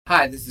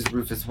Hi, this is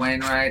Rufus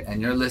Wainwright,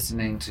 and you're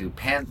listening to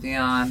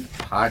Pantheon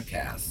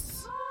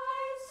Podcasts.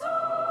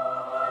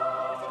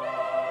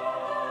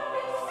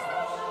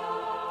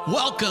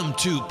 Welcome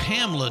to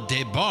Pamela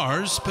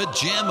DeBar's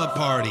Pajama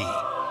Party,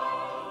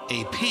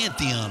 a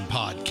Pantheon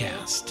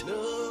podcast.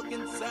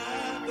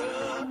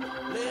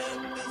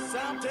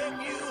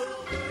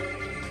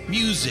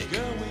 Music,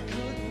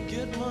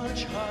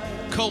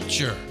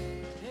 culture,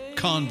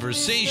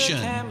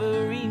 conversation,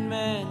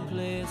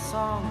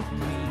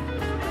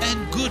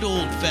 and good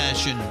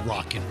old-fashioned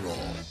rock and roll.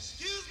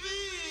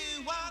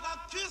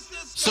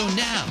 So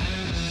now,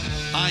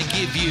 I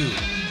give you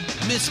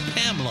Miss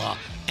Pamela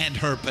and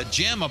her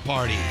Pajama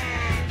Party.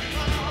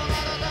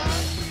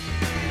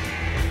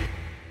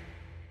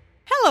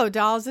 Hello,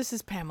 dolls. This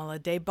is Pamela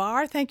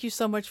DeBar. Thank you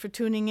so much for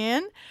tuning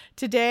in.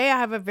 Today, I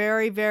have a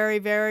very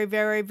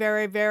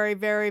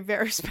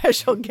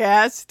special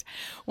guest.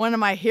 One of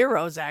my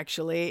heroes,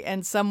 actually,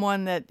 and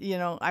someone that,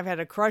 I've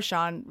had a crush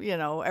on,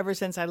 ever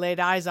since I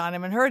laid eyes on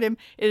him and heard him.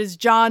 It is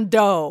John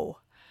Doe.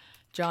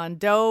 John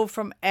Doe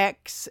from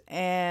X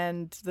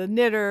and the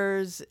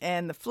Knitters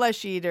and the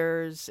Flesh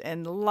Eaters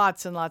and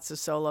lots of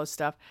solo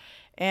stuff.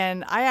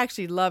 And I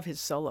actually love his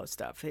solo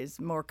stuff, his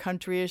more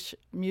countryish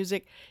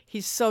music.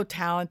 He's so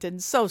talented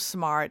and so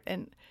smart,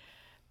 and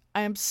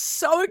I am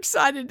so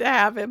excited to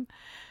have him.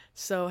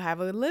 So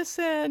have a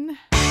listen.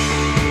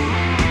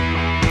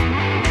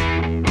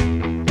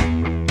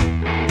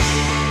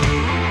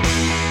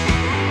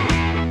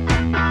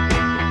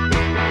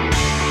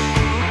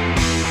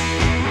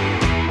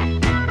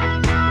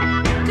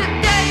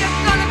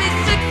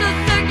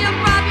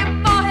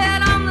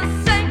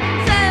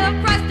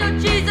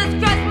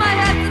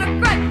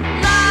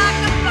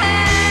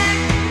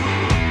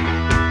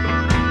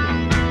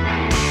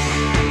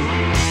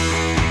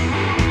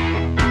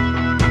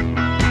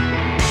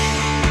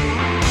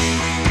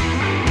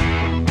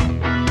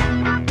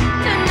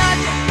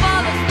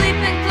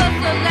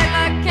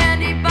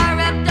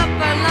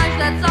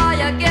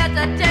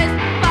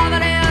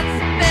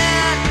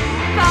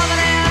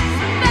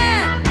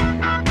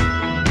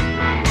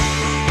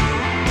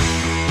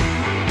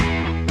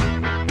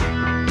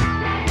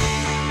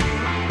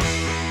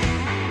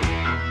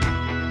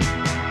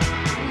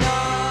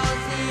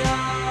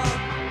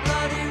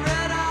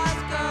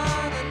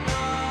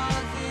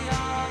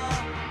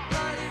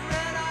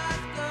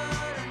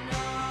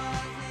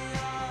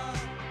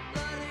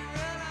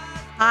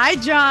 Hi,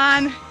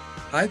 John.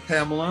 Hi,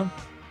 Pamela.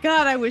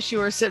 God, I wish you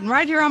were sitting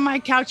right here on my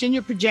couch in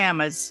your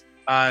pajamas.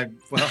 Fun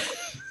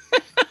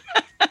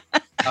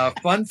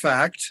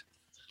fact.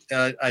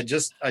 I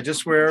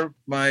just wear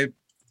my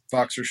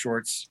boxer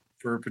shorts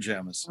for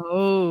pajamas.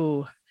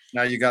 Oh.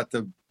 Now you got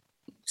the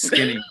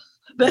skinny,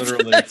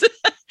 literally.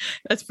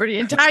 That's pretty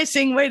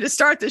enticing way to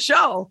start the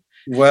show.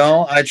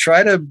 Well, I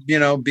try to,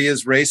 be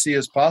as racy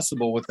as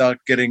possible without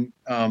getting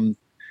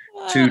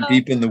too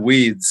deep in the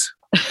weeds.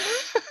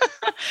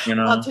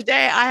 Well,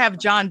 today I have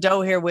John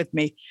Doe here with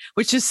me,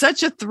 which is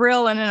such a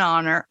thrill and an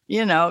honor.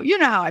 You know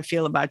how I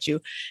feel about you.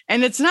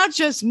 And it's not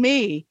just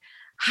me.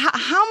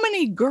 How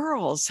many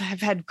girls have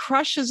had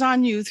crushes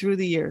on you through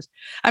the years?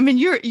 I mean,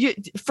 you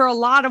for a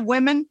lot of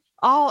women,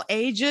 all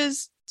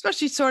ages,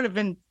 especially sort of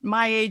in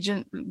my age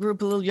and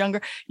group, a little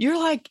younger, you're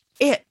like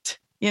it,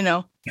 You're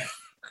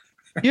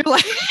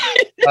like,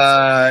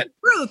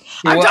 Ruth.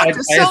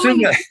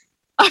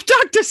 I've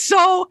talked to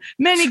so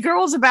many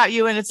girls about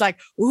you, and it's like,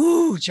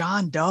 ooh,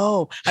 John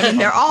Doe. I mean,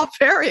 they're all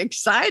very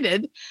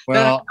excited.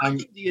 Well, I'm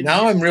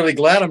really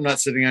glad I'm not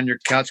sitting on your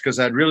couch because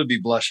I'd really be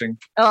blushing.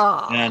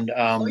 Oh, and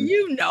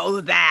you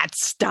know that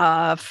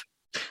stuff.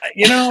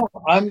 It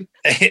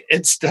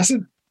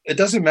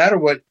doesn't matter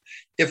what.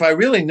 If I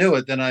really knew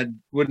it, then I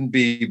wouldn't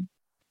be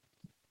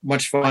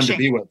much fun to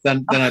be with.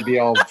 Then I'd be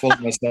all full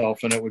of myself,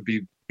 and it would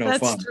be no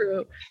fun.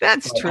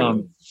 That's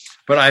true.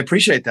 But I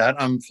appreciate that.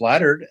 I'm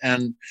flattered,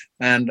 and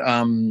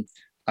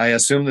I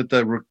assume that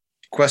the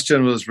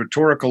question was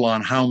rhetorical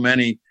on how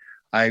many.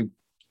 I'm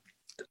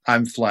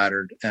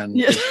flattered, and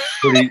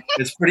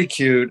it's pretty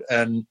cute.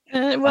 And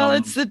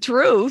it's the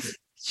truth.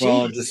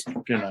 Well, just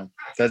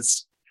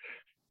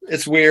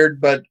it's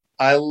weird, but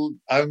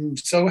I'm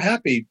so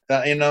happy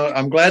that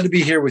I'm glad to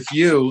be here with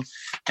you,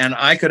 and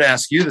I could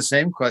ask you the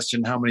same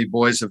question: how many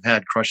boys have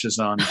had crushes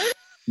on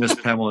Miss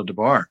Pamela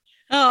DeBar?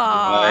 Oh,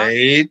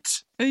 right.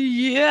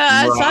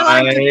 Yes, right.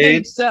 I like to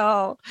think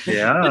so.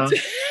 Yeah.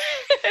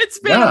 It's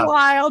been a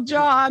while,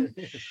 John.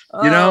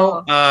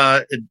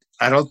 I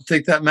don't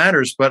think that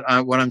matters, but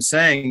what I'm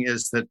saying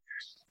is that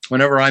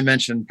whenever I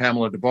mention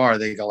Pamela DeBar,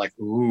 they go like,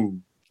 ooh.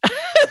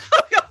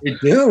 They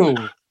do.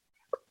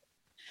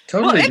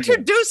 Totally. Well,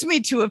 introduce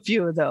me to a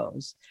few of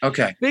those.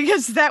 Okay.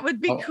 Because that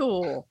would be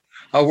cool.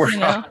 I'll work.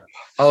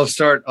 I'll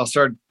start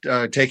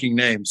taking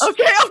names.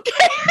 Okay.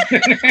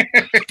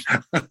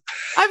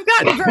 I've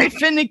gotten very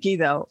finicky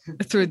though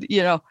through,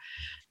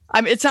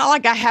 it's not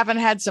like I haven't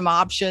had some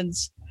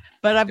options,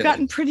 but I've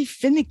gotten pretty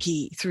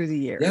finicky through the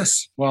years.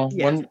 Yes. Well,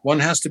 one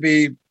has to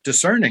be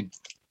discerning.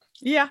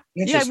 Yeah.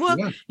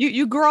 Well,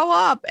 you grow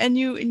up and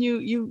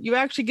you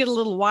actually get a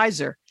little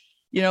wiser.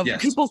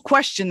 Yes. People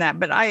question that,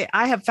 but I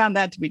have found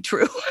that to be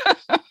true.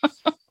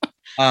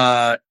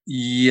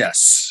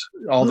 Yes.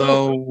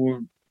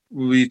 Although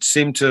we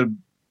seem to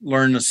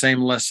learn the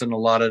same lesson a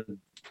lot of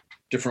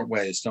different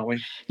ways, don't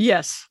we?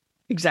 Yes,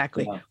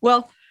 exactly. Yeah.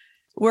 Well,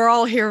 we're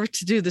all here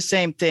to do the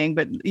same thing,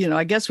 but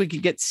I guess we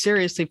could get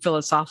seriously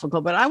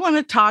philosophical, but I want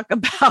to talk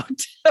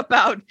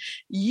about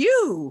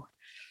you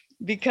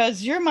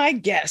because you're my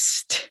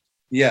guest.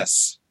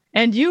 Yes.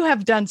 And you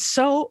have done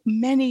so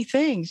many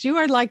things. You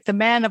are like the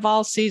man of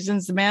all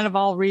seasons, the man of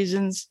all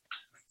reasons,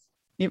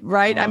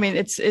 right? I mean,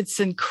 it's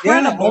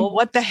incredible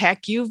what the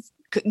heck you've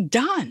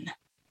done.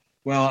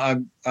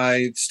 Well,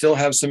 I still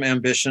have some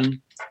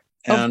ambition,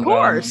 and, of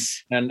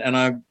course, and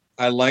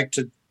I like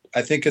to.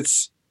 I think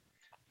it's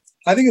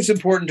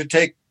important to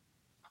take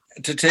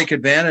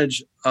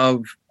advantage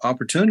of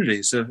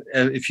opportunities.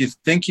 If you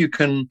think you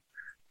can,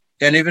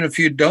 and even if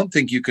you don't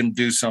think you can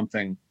do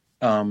something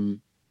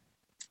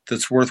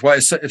that's worthwhile,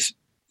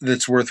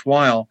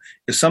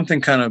 if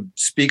something kind of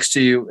speaks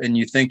to you and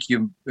you think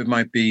it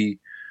might be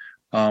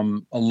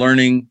a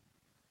learning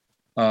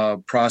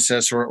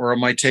process, or it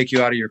might take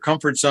you out of your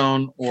comfort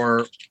zone,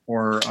 or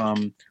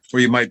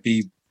you might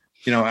be,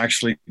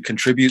 actually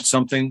contribute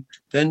something,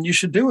 then you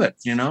should do it,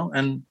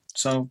 and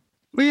so.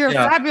 Well, you're a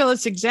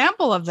fabulous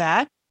example of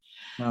that.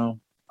 No.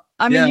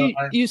 I mean,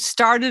 you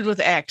started with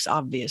X,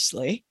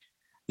 obviously.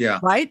 Yeah.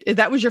 Right?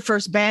 That was your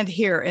first band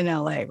here in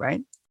LA,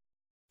 right?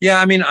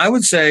 Yeah. I mean, I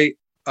would say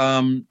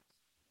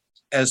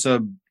as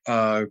a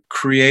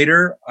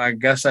creator, I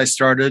guess I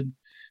started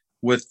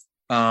with,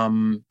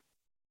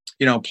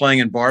 playing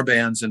in bar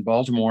bands in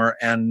Baltimore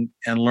and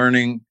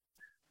learning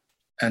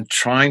and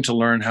trying to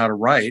learn how to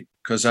write,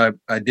 because I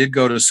did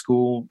go to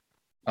school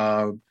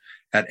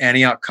at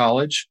Antioch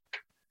College.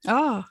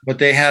 Oh, but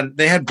they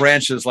had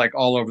branches like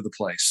all over the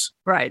place,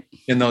 right,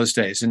 in those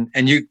days,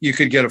 and you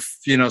could get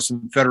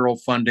some federal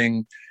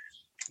funding.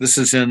 This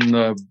is in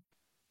the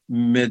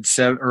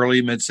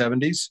early mid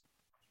 70s,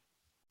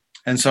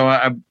 and so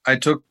I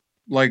took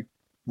like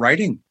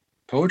writing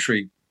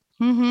poetry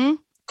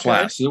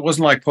class. Good. It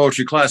wasn't like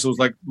poetry class; it was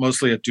like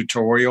mostly a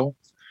tutorial.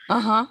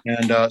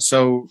 And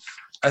so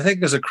I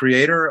think as a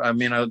creator, I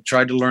mean, I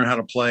tried to learn how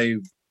to play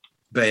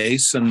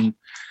bass,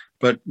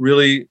 but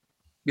really,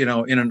 in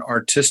an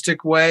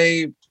artistic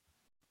way,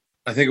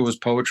 I think it was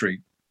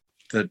poetry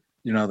that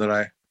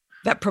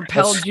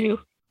propelled you.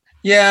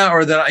 Yeah.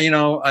 Or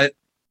that,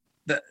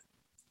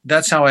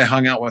 that's how I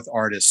hung out with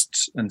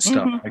artists and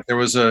stuff. Like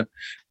there's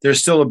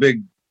still a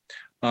big,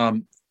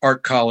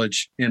 art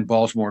college in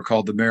Baltimore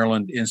called the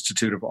Maryland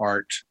Institute of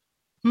Art.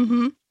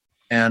 And,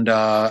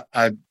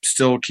 I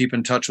still keep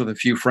in touch with a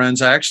few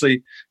friends. I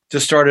actually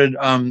just started,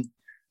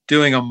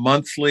 doing a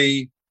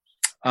monthly,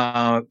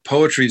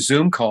 poetry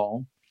Zoom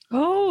call.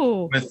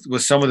 Oh,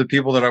 with some of the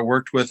people that I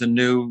worked with and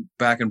knew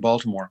back in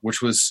Baltimore,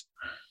 which was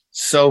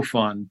so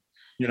fun.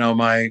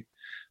 My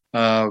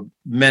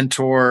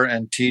mentor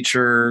and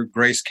teacher,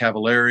 Grace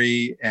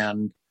Cavallari,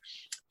 and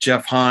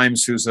Jeff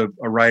Himes, who's a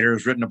writer,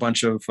 has written a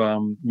bunch of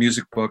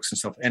music books and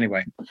stuff.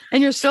 Anyway.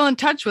 And you're still in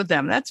touch with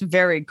them. That's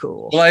very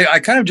cool. Well, I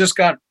kind of just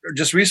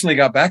recently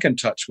got back in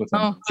touch with them.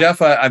 Oh.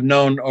 Jeff, I've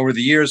known over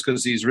the years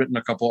because he's written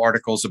a couple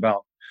articles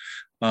about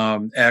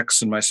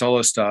X and my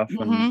solo stuff.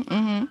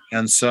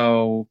 And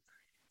so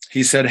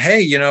he said,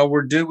 hey,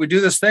 we do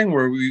this thing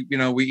where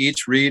we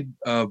each read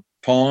a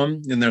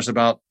poem, and there's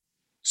about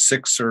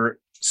 6 or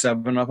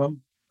 7 of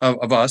them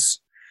of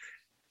us.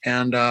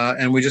 And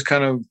we just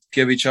kind of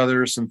give each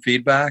other some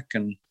feedback,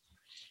 and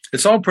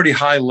it's all pretty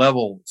high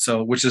level.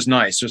 So, which is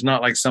nice. There's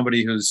not like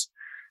somebody who's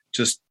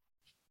just,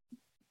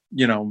 a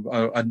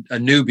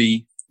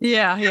newbie.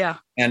 Yeah. Yeah.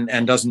 And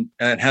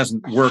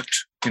hasn't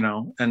worked,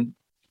 and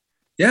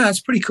yeah,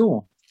 it's pretty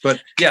cool.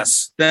 But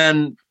yes,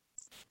 then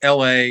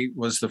LA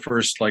was the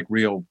first like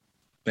real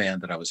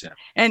band that I was in.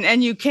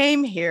 And you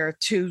came here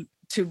to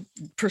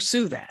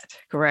pursue that,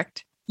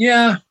 correct?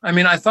 Yeah. I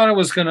mean, I thought I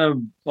was going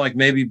to like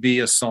maybe be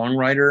a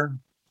songwriter.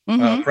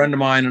 A friend of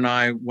mine and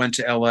I went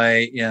to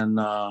LA in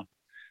the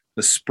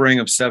spring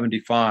of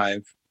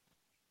 75,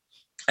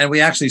 and we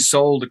actually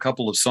sold a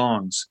couple of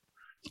songs.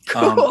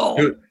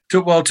 Cool.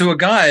 To a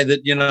guy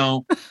that,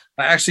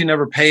 actually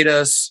never paid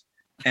us.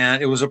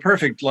 And it was a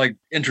perfect like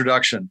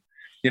introduction.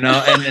 And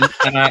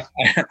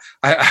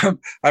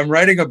I'm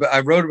writing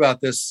I wrote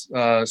about this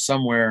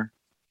somewhere,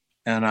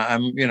 and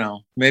I'm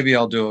maybe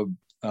I'll do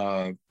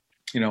a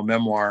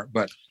memoir,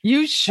 but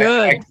you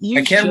should.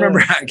 I can't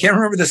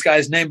remember this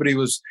guy's name, but he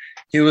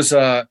was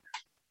a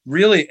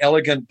really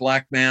elegant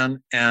black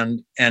man,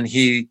 and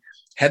he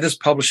had this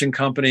publishing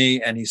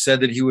company, and he said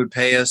that he would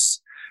pay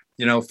us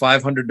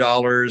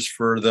 $500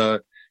 for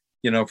the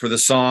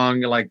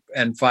song, like,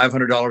 and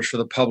 $500 for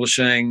the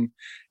publishing.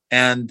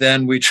 And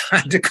then we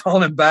tried to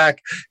call him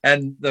back,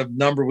 and the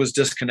number was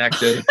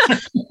disconnected.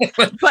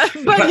 but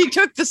he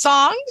took the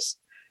songs?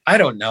 I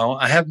don't know.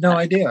 I have no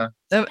idea.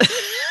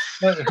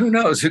 Who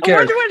knows? Who cares? I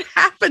wonder what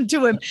happened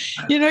to him.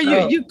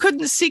 You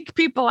couldn't seek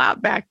people out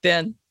back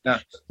then. Yeah.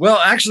 Well,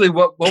 actually,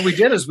 what we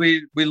did is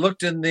we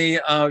looked in the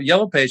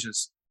Yellow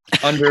Pages.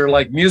 under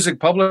like music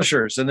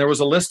publishers, and there was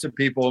a list of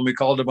people, and we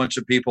called a bunch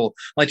of people,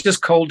 like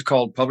just cold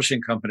called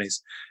publishing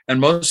companies, and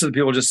most of the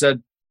people just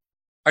said,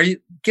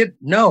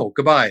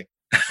 goodbye.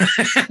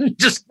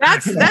 Just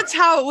that's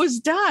how it was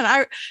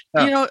done.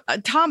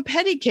 Tom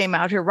Petty came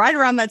out here right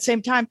around that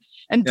same time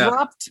and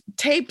dropped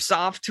tapes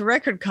off to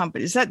record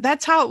companies.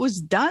 That's how it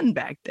was done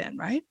back then,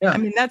 right? I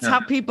mean, that's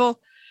how people.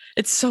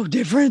 It's so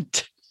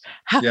different.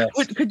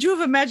 Could you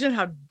have imagined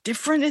how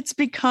different it's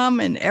become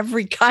in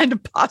every kind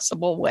of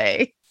possible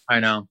way?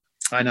 I know.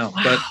 Wow.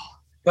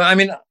 But I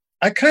mean,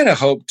 I kind of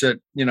hoped that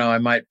I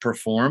might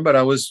perform, but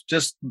I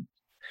just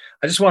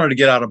wanted to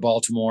get out of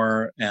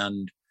Baltimore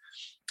and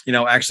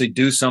actually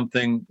do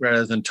something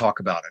rather than talk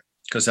about it,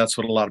 because that's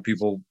what a lot of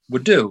people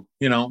would do,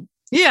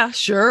 Yeah,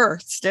 sure.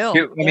 Still.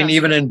 I mean,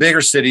 even in bigger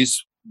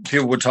cities,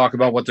 people would talk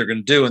about what they're going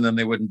to do, and then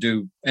they wouldn't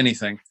do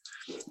anything.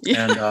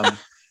 Yeah. And,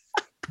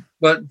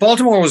 but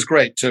Baltimore was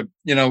great to,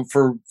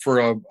 for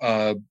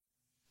a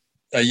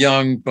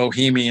young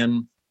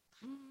bohemian,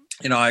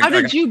 how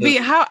did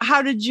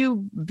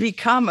you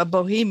become a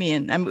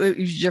bohemian? I mean,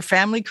 was your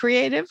family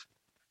creative?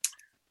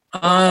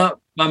 My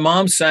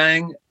mom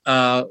sang,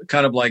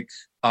 kind of like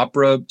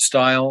opera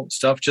style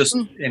stuff, just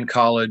in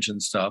college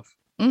and stuff.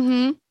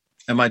 Mm-hmm.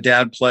 And my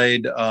dad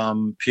played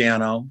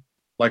piano,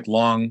 like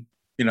long,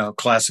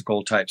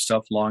 classical type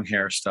stuff, long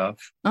hair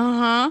stuff.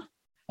 Uh-huh.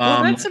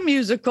 Well, that's a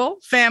musical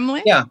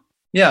family.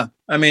 Yeah.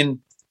 I mean,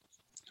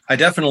 I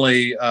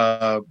definitely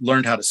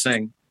learned how to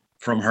sing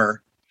from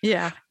her.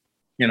 Yeah.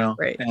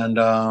 Great.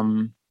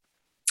 And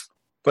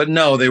but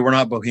no, they were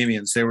not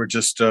bohemians. They were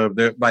just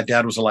my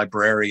dad was a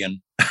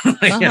librarian.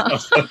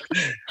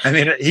 I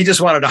mean, he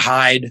just wanted to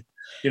hide.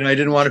 He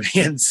didn't want to be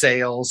in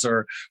sales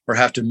or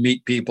have to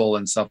meet people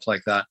and stuff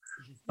like that.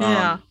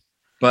 Yeah.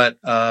 But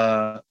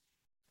I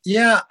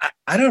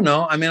don't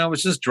know. I mean, I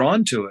was just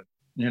drawn to it.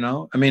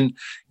 I mean,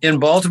 in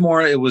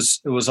Baltimore, it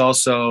was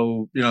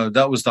also,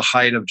 that was the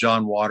height of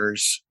John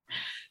Waters.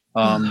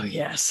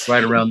 Yes.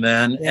 Right around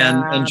then.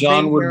 Yeah, and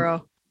John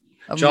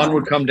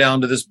would come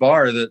down to this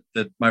bar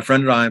that my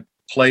friend and I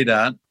played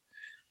at.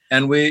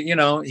 And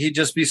he'd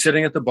just be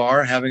sitting at the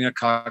bar having a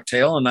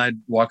cocktail, and I'd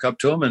walk up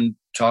to him and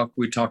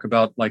we'd talk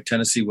about like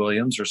Tennessee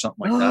Williams or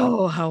something like that.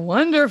 Oh, how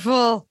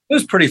wonderful. It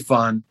was pretty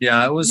fun.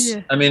 Yeah, it was.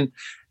 Yeah. I mean,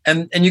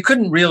 and you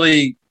couldn't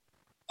really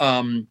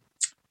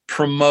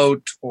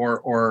promote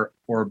or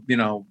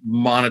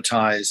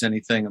monetize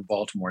anything in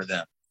Baltimore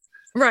then.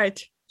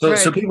 Right.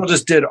 So people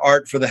just did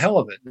art for the hell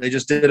of it. They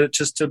just did it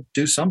just to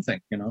do something,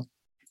 And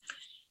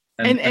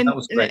that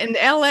was great. And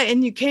LA,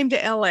 and you came to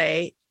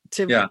LA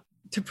to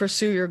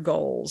pursue your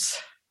goals.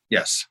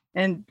 Yes.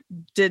 And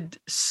did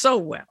so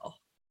well.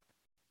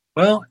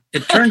 Well,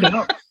 it turned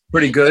out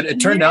pretty good. It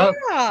turned out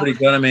pretty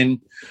good. I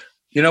mean,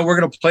 we're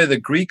going to play the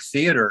Greek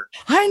Theater.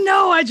 I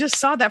know. I just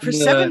saw that for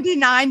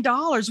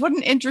 $79. What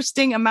an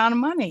interesting amount of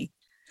money.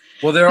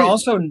 Well, there are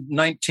also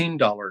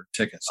 $19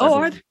 tickets.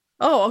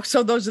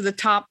 So those are the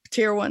top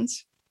tier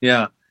ones?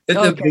 Yeah.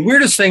 The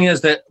weirdest thing is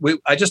that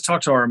I just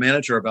talked to our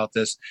manager about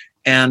this,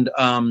 and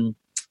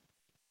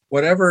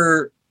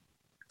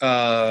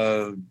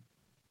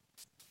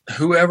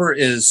whoever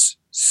is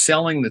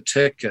selling the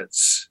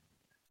tickets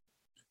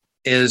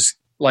is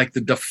like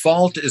the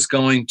default is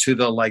going to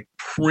the like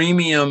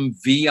premium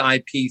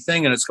VIP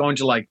thing, and it's going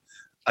to like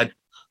a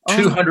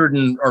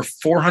 $200 or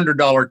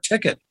 $400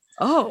 ticket.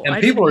 Oh,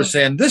 and people are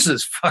saying this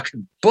is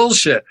fucking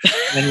bullshit,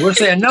 and we're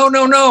saying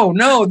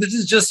no. This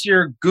is just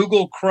your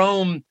Google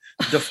Chrome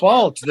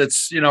default.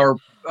 That's no,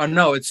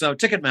 it's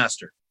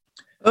Ticketmaster.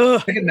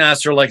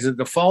 Ticketmaster, like the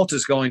default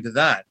is going to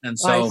that, and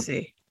so I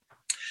see.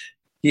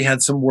 He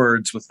had some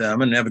words with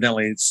them, and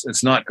evidently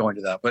it's not going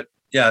to that. But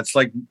yeah, it's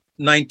like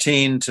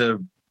 $19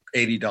 to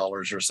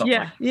 $80 or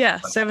something. Yeah.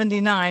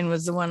 79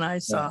 was the one I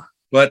saw.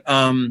 But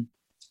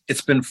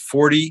it's been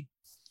 40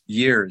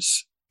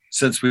 years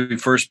since we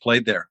first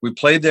played there. We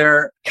played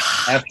there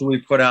after we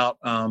put out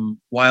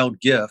Wild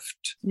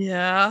Gift.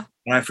 Yeah.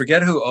 And I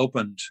forget who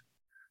opened,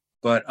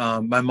 but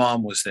my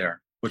mom was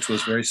there, which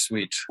was very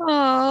sweet.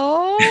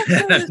 Oh,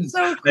 that's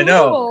so cool. I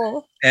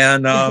know.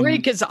 And the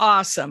Greek is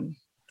awesome.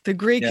 The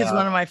Greek is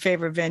one of my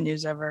favorite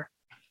venues ever.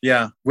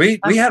 Yeah. We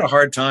had a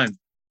hard time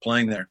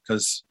playing there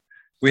because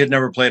we had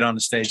never played on a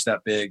stage that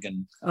big,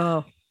 and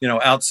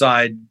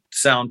outside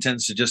sound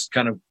tends to just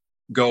kind of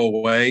go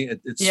away.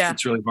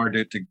 It's really hard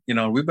to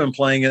we've been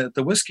playing it at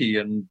the Whiskey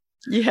and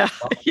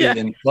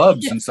in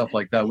clubs and stuff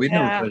like that. We'd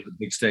never played a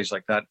big stage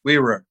like that. We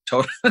were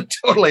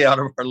totally out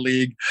of our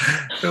league.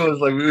 It was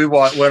like we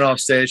went off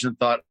stage and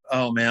thought,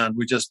 oh man,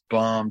 we just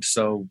bombed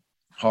so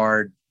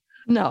hard.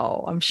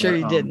 No, I'm sure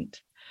you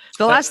didn't.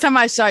 The last time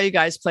I saw you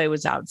guys play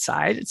was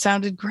outside. It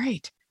sounded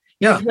great.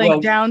 Yeah,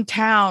 like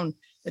downtown.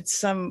 It's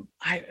some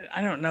I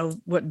don't know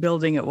what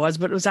building it was,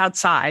 but it was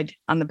outside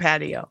on the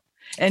patio.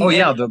 And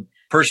the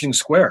Pershing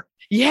Square.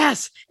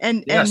 Yes.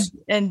 And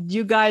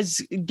you guys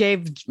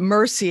gave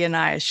Mercy and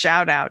I a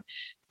shout out,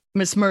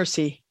 Miss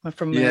Mercy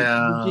from the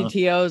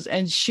GTOs,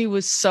 and she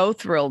was so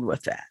thrilled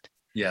with that.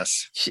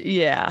 Yes.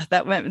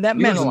 That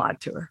meant a lot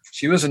to her.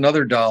 She was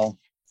another doll.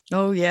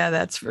 Oh yeah,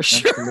 that's for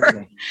sure.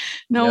 Absolutely.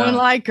 No Yeah. one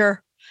like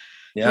her.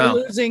 Yeah.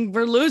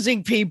 We're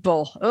losing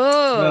people.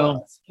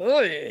 Oh,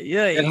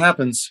 yeah. It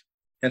happens.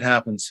 It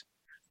happens.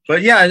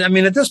 But yeah, I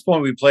mean, at this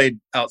point, we played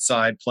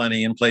outside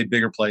plenty and played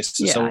bigger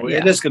places. So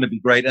it is going to be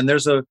great. And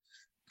there's a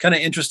kind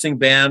of interesting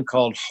band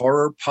called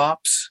Horror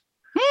Pops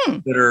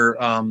that are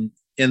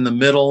in the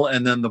middle,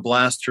 and then the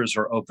Blasters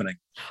are opening.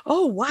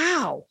 Oh,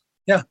 wow.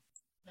 Yeah.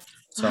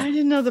 So I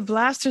didn't know the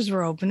Blasters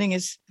were opening.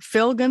 Is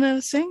Phil going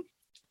to sing?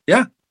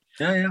 Yeah.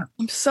 Yeah.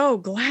 I'm so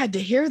glad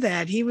to hear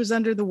that. He was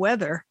under the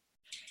weather.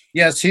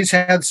 Yes, he's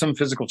had some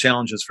physical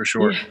challenges for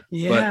sure.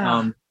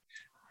 Yeah. But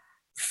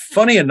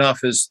funny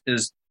enough is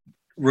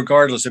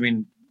regardless, I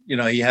mean,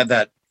 he had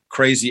that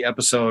crazy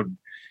episode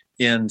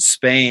in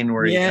Spain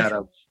where he had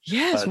a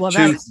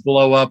tooth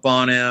blow up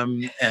on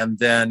him, and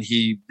then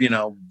he,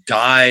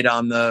 died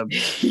on the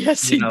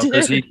yes, he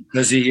did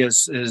because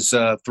his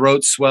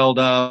throat swelled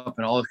up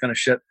and all this kind of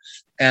shit.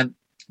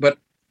 But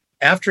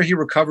after he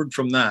recovered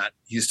from that,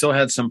 he still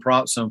had some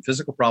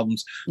physical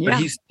problems, but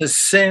he has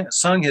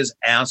sung his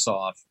ass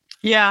off.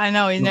 Yeah, I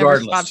know. He never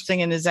stopped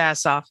singing his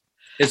ass off.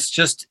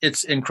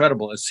 It's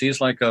incredible. He's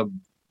like a,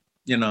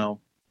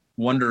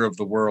 wonder of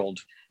the world.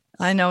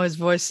 I know his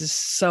voice is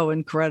so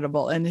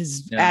incredible, and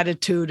his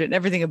attitude and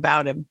everything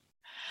about him.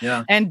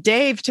 Yeah. And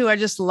Dave too. I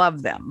just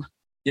love them.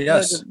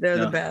 Yes. They're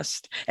the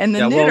best. And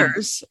the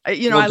Knitters, I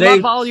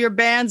love all your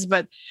bands,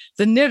 but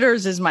the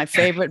Knitters is my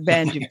favorite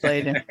band you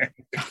played in.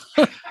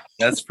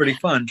 That's pretty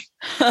fun.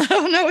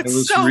 Oh no, it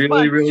was so really,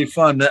 fun. Really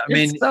fun. I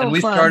mean, so and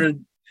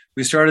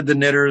we started the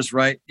Knitters,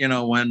 right?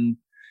 when,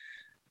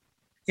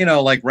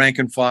 like Rank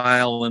and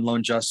File and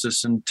Lone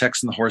Justice and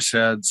Tex and the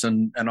Horseheads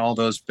and all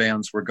those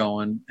bands were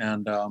going.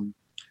 And,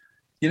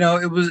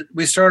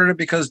 we started it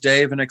because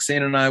Dave and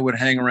Exene and I would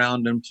hang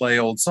around and play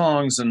old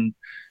songs, and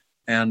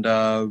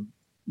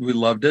we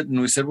loved it.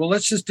 And we said, well,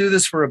 let's just do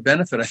this for a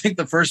benefit. I think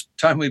the first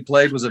time we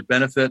played was a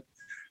benefit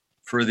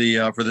for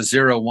the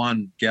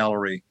 01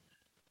 gallery,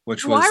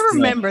 which was, I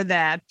remember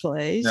that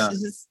place. Yeah.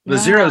 The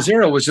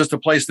 00 was just a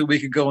place that we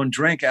could go and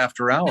drink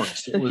after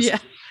hours. It was,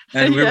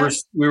 and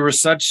we were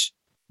such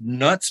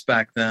nuts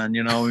back then,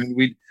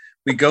 we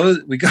go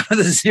to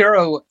the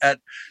 0 at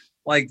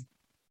like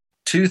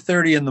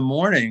 2:30 in the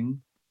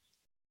morning,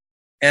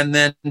 and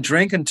then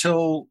drink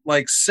until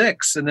like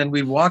 6, and then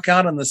we'd walk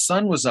out and the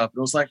sun was up. It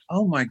was like,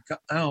 oh my God,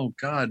 oh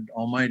God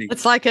Almighty!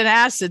 It's like an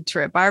acid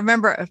trip. I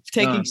remember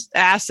taking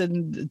acid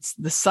and it's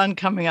the sun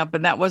coming up,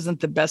 and that wasn't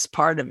the best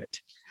part of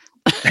it.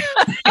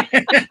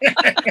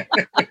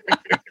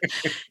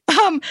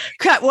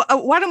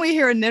 Why don't we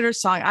hear a Knitter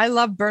song? I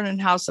love Burning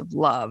House of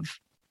Love.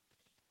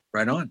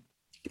 Right on.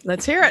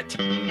 Let's hear it.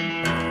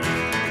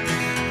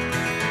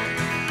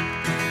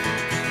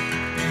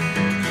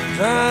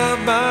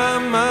 Drive by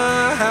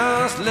my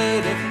house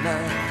late at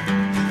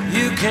night.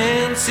 You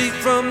can see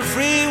from the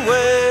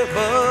freeway,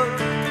 but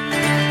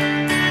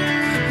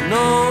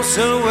no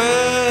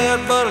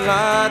silhouette but a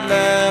light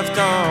left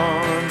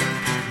on,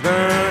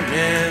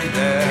 burning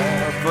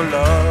there for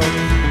love.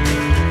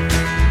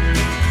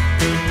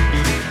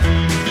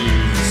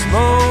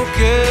 Smoke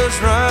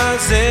is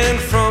rising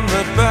from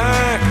the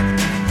back,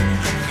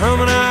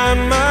 coming out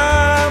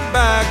my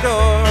back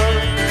door.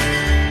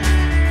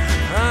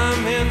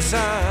 I'm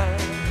inside,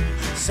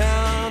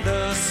 sound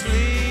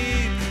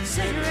asleep,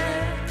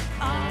 cigarette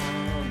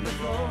on the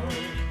floor.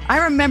 I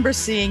remember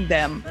seeing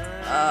them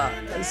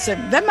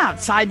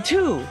outside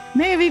too.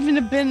 May have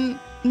even been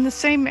in the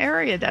same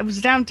area. I was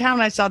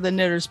downtown. I saw the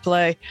Knitters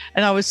play,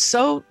 and I was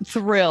so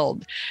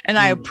thrilled. And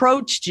I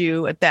approached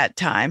you at that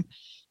time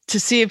to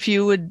see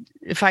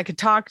if I could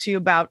talk to you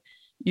about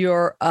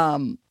your,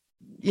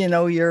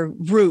 your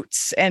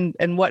roots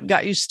and what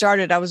got you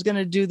started. I was going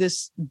to do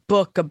this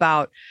book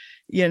about,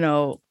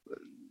 your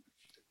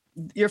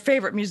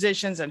favorite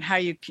musicians and how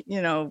you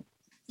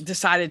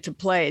decided to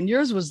play. And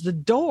yours was the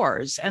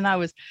Doors. And I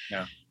was,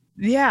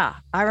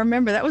 I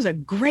remember that was a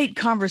great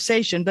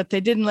conversation, but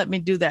they didn't let me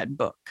do that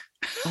book.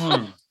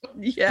 Well,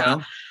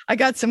 I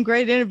got some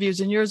great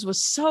interviews, and yours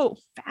was so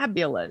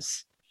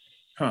fabulous.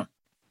 Huh.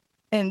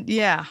 And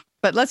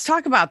but let's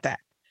talk about that.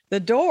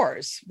 The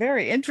Doors,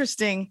 very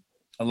interesting.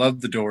 I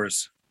love the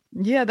Doors.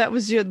 Yeah, that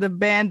was the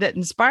band that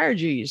inspired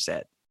you, you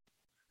said.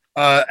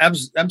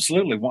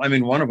 Absolutely. I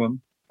mean, one of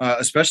them,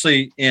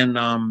 especially in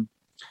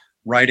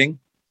writing.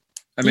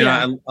 I mean,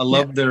 I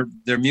love their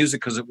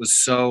music because it was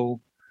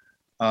so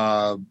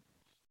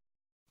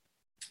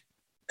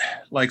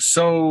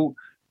so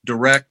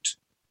direct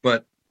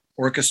but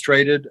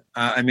orchestrated.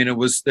 I mean, it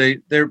was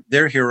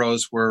their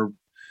heroes were,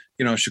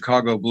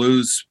 Chicago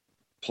blues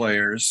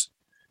players,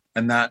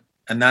 and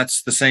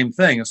that's the same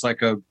thing. It's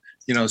like a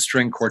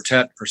string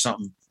quartet or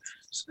something.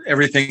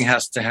 Everything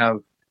has to have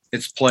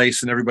its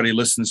place, and everybody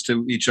listens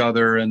to each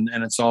other, and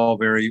it's all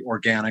very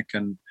organic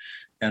and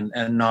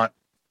not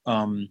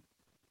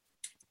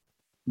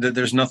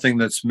there's nothing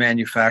that's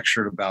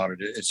manufactured about it.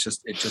 It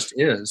just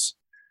is.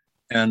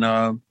 And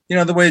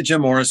the way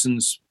Jim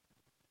Morrison's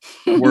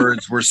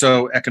words were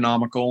so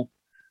economical.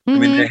 I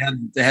mean,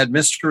 they had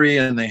mystery,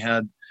 and they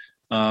had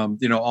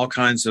all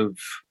kinds of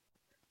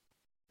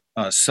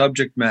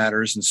subject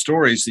matters and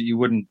stories that you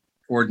wouldn't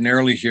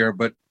ordinarily hear,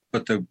 but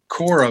the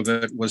core of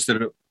it was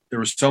that there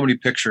were so many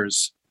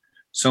pictures,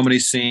 so many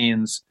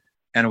scenes,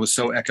 and it was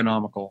so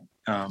economical.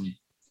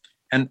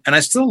 And I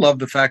still love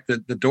the fact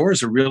that the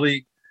Doors are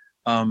really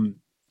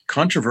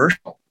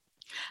controversial.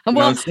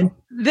 Well,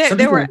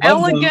 they were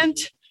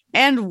elegant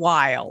and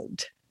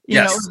wild. You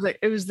know,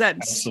 it was that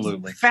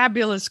absolutely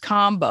fabulous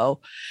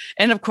combo,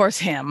 and of course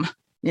him.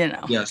 You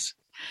know, yes,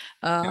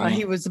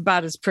 he was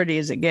about as pretty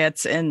as it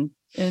gets, and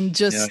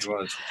just he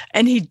was.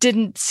 And he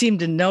didn't seem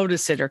to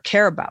notice it or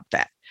care about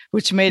that,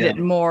 which made it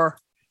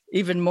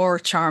even more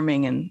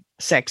charming and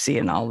sexy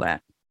and all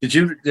that. Did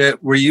you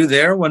were you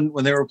there when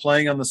they were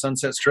playing on the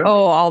Sunset Strip?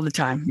 Oh, all the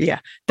time. Yeah.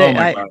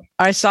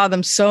 I saw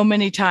them so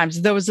many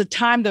times. There was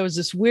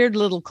this weird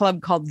little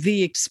club called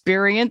The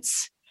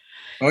Experience.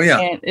 Oh yeah.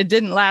 And it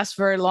didn't last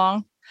very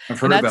long. I've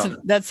heard about it.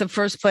 That's the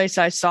first place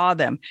I saw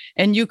them.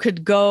 And you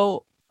could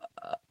go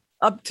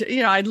up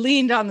to, I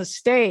leaned on the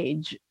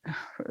stage,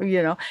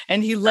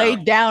 and he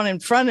laid down in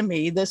front of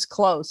me this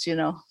close,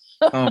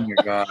 Oh my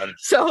God.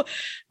 So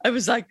I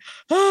was like,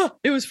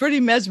 it was pretty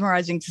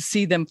mesmerizing to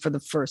see them for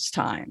the first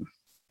time.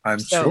 I'm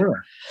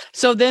sure.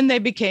 So then they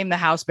became the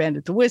house band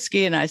at the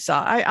Whiskey, and I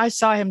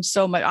saw him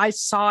so much. I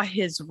saw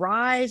his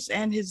rise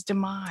and his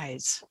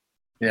demise.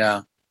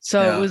 Yeah.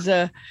 So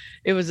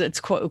it's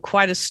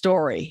quite a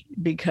story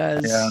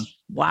because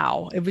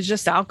wow, it was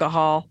just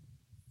alcohol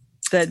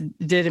that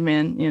did him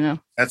in,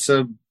 That's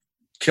a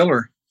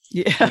killer.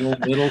 Yeah.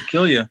 It'll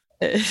kill you.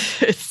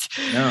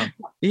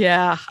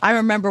 Yeah. I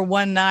remember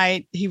one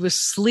night he was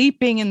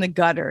sleeping in the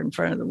gutter in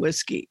front of the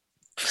Whiskey,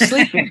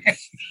 sleeping,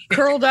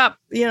 curled up,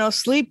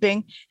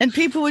 sleeping, and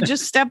people would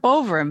just step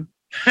over him.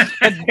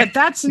 But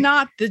that's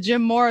not the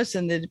Jim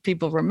Morrison that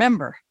people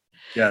remember.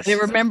 Yes. They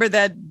remember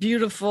that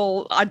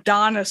beautiful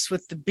Adonis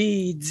with the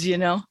beads, Oh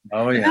yeah.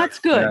 And that's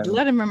good. Yeah.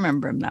 Let him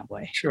remember him that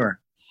way. Sure.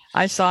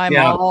 I saw him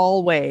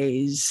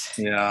always.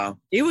 Yeah.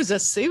 He was a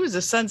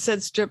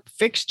Sunset Strip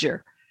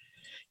fixture.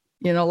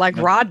 Like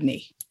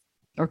Rodney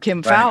or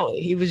Kim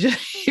Fowley. He was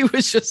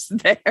just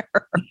there.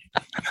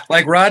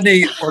 Like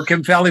Rodney or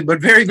Kim Fowley,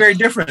 but very, very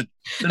different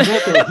than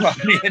both of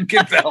Rodney and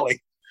Kim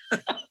Fowley.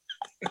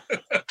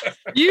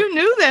 You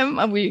knew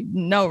them. We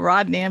know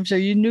Rodney. I'm sure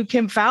you knew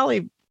Kim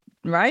Fowley,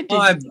 right?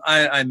 Well,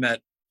 I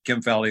met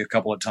Kim Fowley a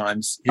couple of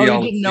times. You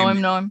didn't know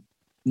him?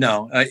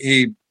 No,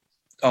 he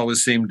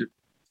always seemed,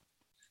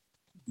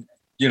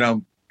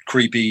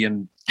 creepy,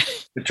 and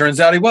it turns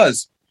out he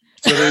was.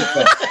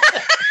 So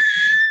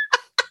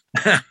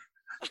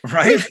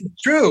right?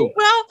 True.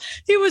 Well,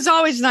 he was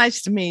always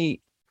nice to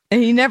me.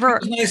 And he never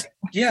nice.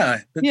 Yeah.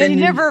 But he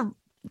never,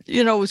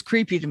 was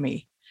creepy to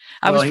me.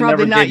 I was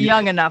probably not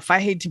young enough. I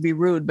hate to be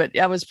rude, but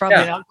I was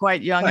probably not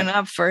quite young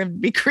enough for him to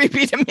be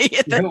creepy to me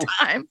at that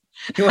time.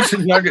 He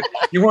wasn't young.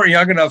 You weren't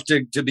young enough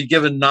to be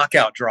given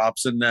knockout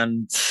drops and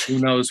then who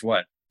knows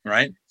what,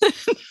 right?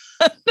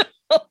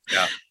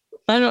 Yeah.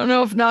 I don't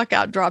know if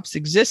knockout drops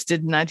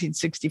existed in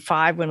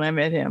 1965 when I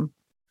met him.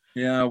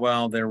 Yeah,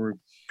 well, they were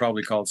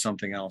probably called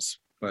something else,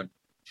 but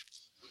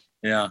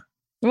yeah.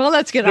 Well,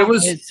 let's get on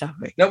his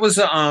topic. That was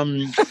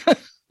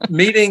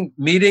meeting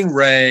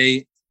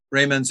Ray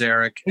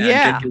Manzarek, and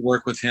getting to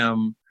work with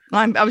him.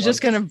 I was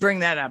just going to bring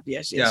that up.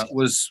 Yes. Yeah, it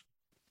was,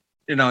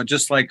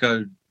 just like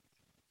a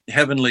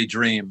heavenly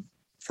dream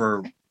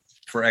for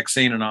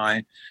Exene and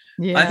I.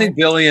 Yeah. I think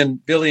Billy and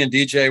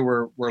DJ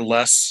were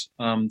less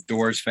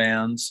Doors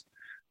fans,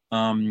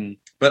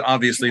 but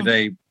obviously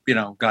they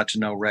got to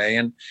know Ray,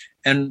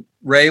 and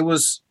Ray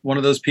was one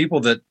of those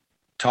people that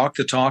talked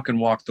the talk and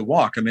walked the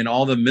walk. I mean,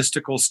 all the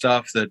mystical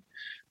stuff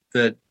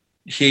that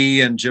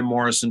he and Jim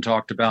Morrison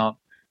talked about,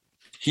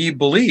 he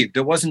believed.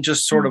 It wasn't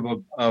just sort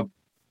of a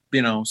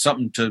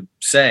something to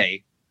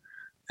say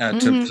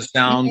to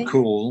sound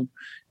cool.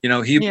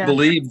 He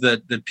believed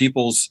that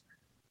people's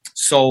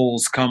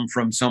souls come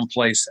from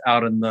someplace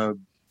out in the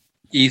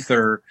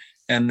ether,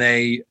 and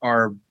they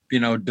are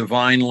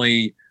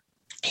divinely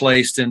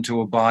placed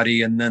into a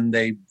body, and then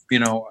they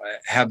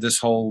have this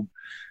whole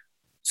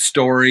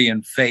story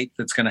and fate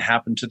that's going to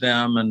happen to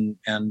them, and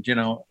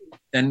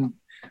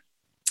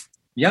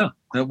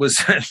that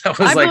was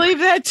I believe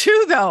that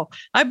too, though.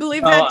 I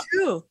believe that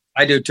too.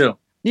 I do too.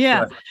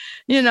 Yeah.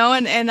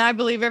 And I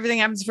believe everything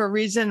happens for a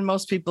reason, and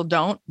most people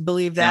don't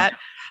believe that.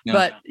 Yeah.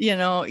 But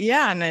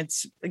and it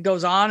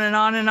goes on and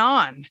on and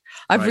on.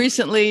 I've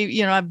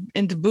recently, I'm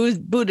into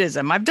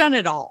Buddhism. I've done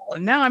it all,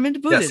 and now I'm into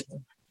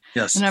Buddhism.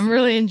 Yes. And I'm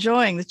really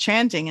enjoying the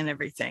chanting and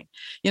everything.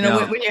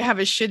 When you have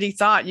a shitty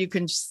thought, you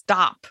can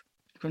stop.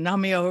 And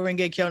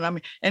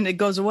it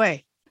goes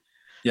away.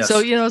 Yes. So,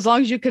 as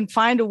long as you can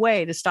find a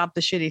way to stop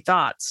the shitty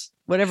thoughts,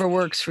 whatever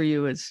works for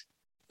you is.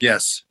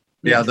 Yes.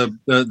 Yeah.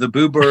 The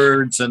boo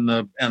birds and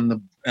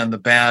the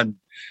bad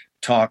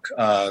talk,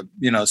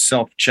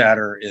 self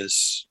chatter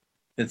it's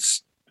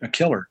a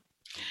killer.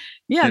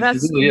 Yeah.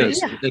 It really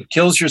is. Yeah. It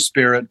kills your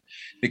spirit.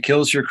 It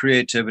kills your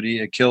creativity.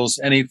 It kills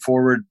any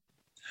forward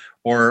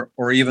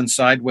or even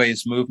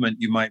sideways movement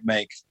you might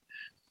make.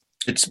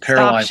 It's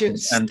paralyzing.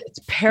 It's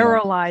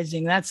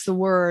paralyzing. That's the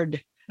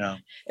word. No.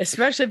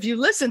 Especially if you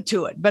listen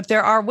to it. But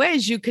there are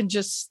ways you can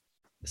just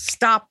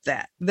stop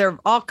that. There are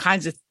all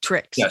kinds of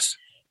tricks. Yes.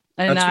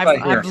 And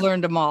I've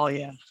learned them all.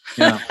 Yeah.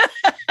 Yeah.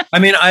 I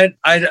mean,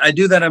 I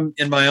do that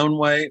in my own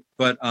way,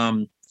 but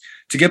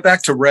to get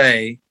back to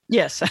Ray.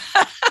 Yes.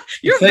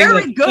 You're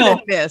very good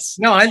at this.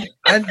 No, I've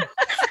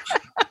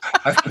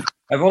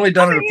only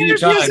done it a few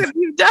times. Have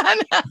you done?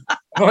 I've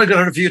only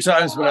done it a few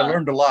times, but I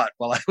learned a lot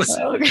while I was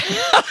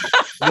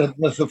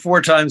the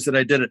 4 times that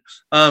I did it.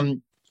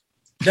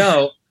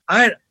 No,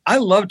 I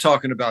love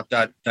talking about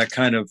that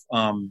kind of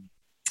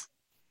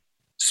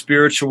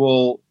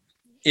spiritual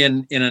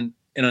in a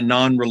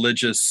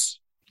non-religious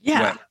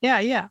way.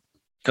 Yeah.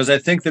 Because I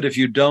think that if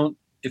you don't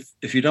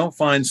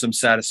find some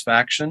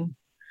satisfaction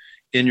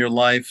in your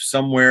life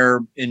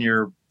somewhere in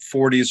your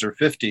 40s or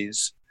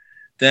 50s,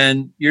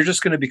 then you're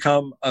just going to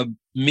become a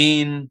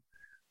mean,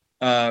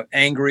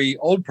 angry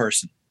old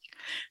person.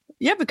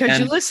 Yeah, because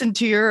you listen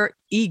to your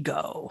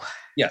ego.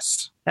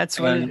 Yes. That's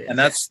what it is. And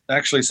that's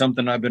actually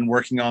something I've been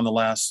working on the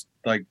last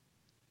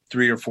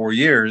 3 or 4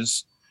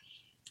 years.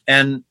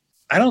 And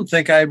I don't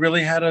think I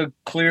really had a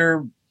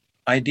clear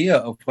idea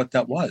of what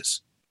that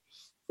was.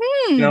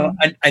 You know,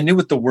 I knew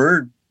what the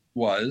word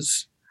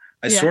was.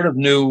 I sort of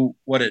knew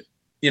what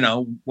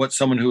what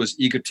someone who was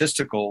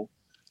egotistical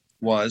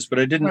was, but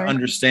I didn't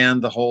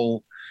understand the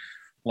whole,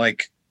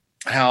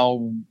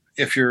 how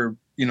if you're,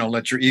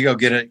 let your ego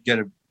get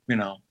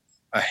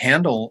a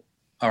handle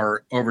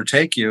or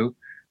overtake you,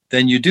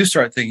 then you do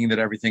start thinking that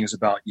everything is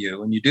about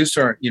you. And you do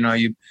start,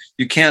 you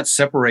can't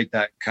separate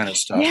that kind of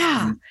stuff.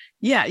 Yeah.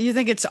 Yeah. You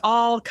think it's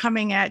all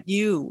coming at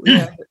you.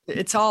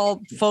 It's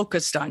all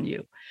focused on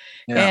you.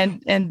 Yeah.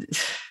 And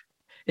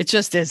it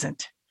just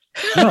isn't.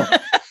 No,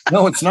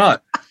 it's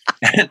not.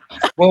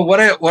 Well,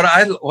 what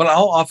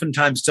I'll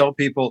oftentimes tell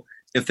people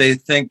if they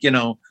think,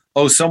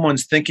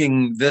 someone's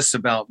thinking this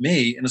about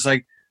me, and it's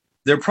like,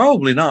 they're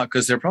probably not,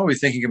 because they're probably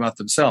thinking about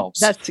themselves.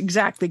 That's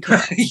exactly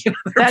correct.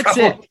 That's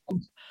it.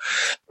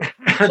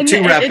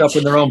 Too wrapped up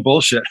in their own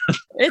bullshit.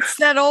 It's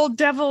that old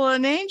devil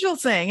and angel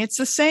thing. It's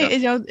the same,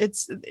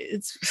 it's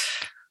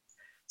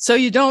so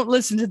you don't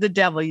listen to the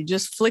devil. You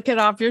just flick it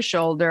off your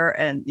shoulder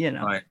and,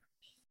 Right.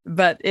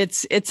 But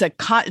it's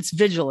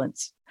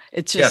vigilance.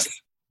 It's just,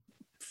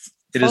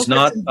 it is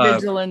not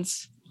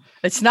vigilance.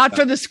 It's not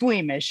for the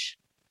squeamish.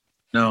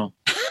 No,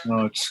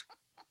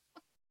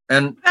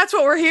 and that's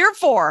what we're here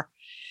for,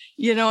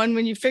 and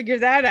when you figure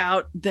that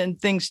out, then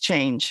things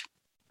change.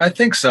 I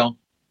think so.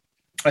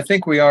 I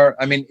think we are.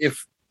 I mean,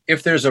 if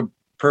there's a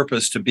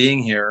purpose to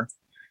being here,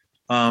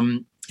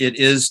 it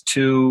is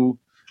to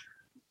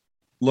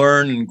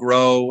learn and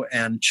grow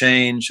and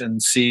change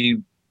and see,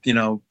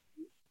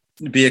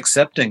 be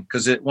accepting.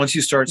 Because once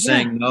you start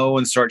saying no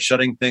and start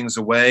shutting things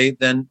away,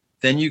 then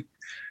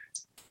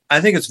I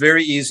think it's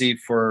very easy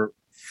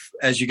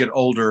as you get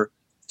older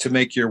to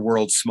make your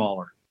world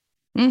smaller.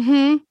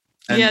 Mm-hmm.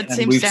 It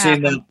seems we've to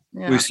seen happen.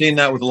 that. We've seen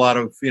that with a lot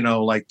of,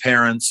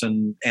 parents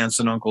and aunts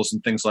and uncles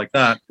and things like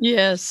that.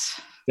 Yes.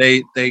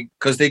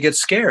 Because they get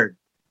scared,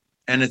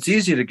 and it's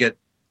easy to get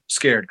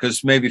scared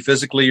because maybe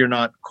physically you're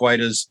not quite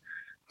as,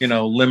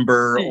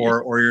 limber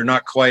or you're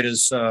not quite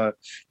as,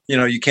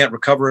 you can't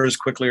recover as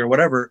quickly or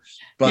whatever.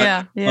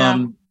 But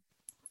I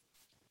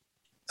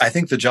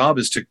think the job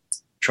is to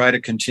try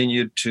to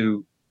continue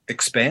to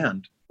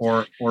expand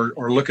or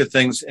look at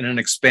things in an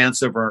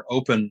expansive or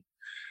open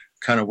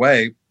kind of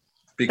way.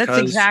 Because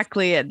that's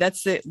exactly it.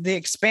 That's the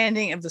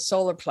expanding of the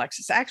solar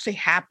plexus actually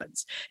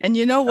happens. And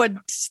what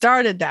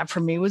started that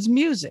for me was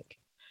music.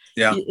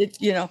 Yeah.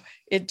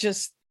 It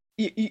just,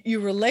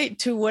 you relate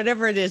to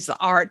whatever it is, the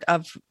art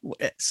of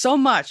so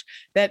much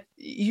that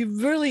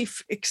you really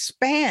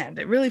expand.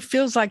 It really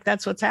feels like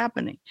that's what's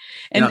happening.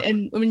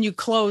 And when you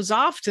close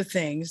off to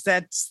things,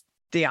 that's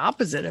the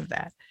opposite of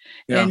that.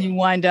 Yeah. And you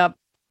wind up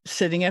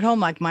sitting at home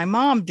like my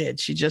mom did.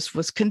 She just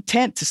was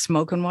content to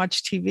smoke and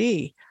watch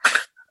TV.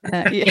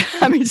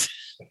 I mean,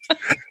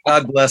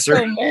 God bless her.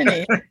 So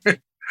many.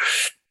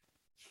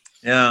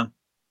 Yeah.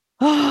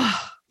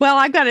 Oh,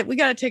 well, we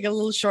got to take a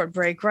little short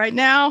break right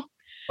now.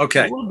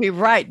 Okay. We'll be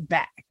right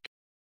back.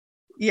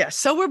 Yes.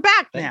 So we're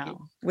back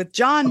now with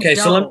John. Okay.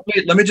 Doe. So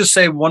let me just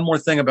say one more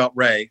thing about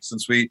Ray,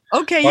 since we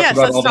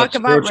let's talk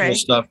about Ray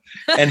stuff.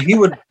 And he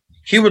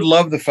would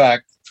love the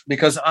fact,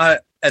 because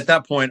at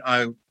that point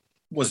I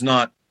was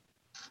not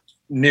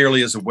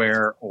nearly as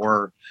aware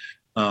or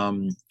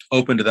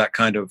open to that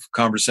kind of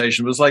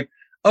conversation. It was like,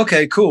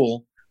 okay,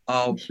 cool.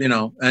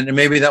 And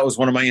maybe that was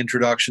one of my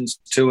introductions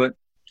to it,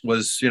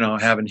 was,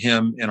 having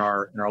him in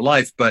our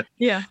life. But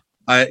yeah,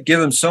 I give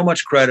him so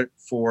much credit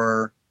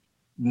for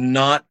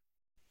not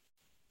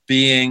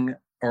being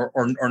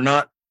or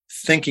not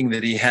thinking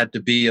that he had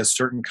to be a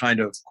certain kind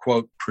of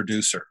quote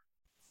producer.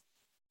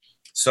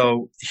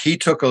 So he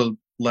took a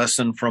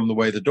lesson from the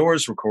way the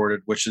Doors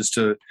recorded, which is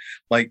to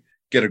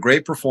get a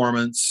great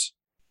performance,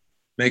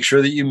 make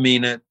sure that you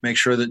mean it, make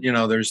sure that,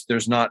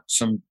 there's not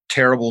some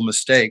terrible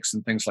mistakes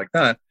and things like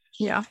that.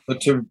 Yeah.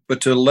 But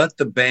to let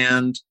the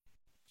band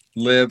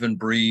live and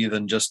breathe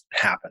and just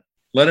happen.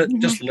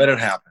 Just let it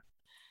happen.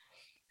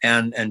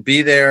 and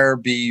be there,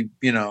 be,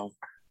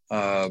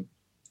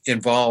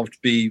 involved,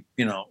 be,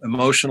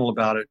 emotional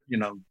about it,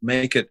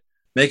 make it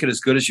as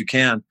good as you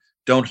can.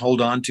 Don't hold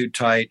on too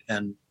tight,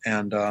 and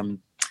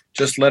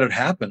just let it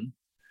happen.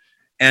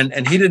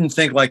 And he didn't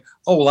think like,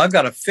 oh, well, I've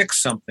got to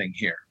fix something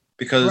here,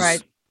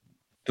 because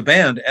the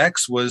band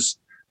X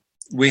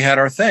we had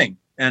our thing,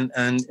 and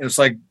it's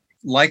like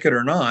it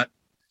or not,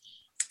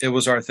 it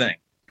was our thing,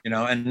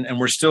 and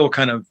we're still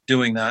kind of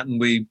doing that.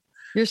 And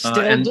you're still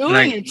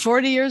doing it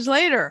 40 years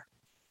later.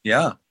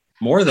 Yeah.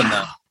 More than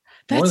that.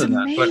 More That's than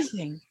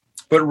amazing.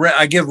 But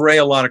I give Ray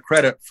a lot of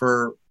credit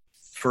for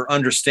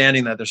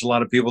understanding that there's a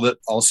lot of people that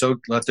also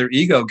let their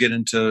ego get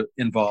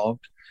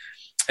involved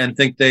and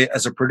think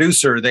as a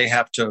producer, they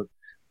have to,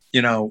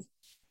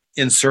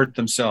 insert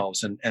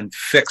themselves and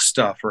fix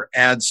stuff or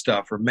add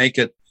stuff or make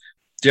it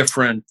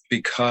different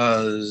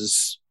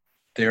because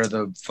they're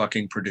the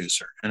fucking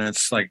producer. And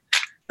it's like,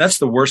 that's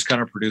the worst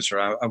kind of producer.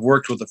 I've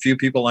worked with a few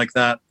people like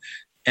that,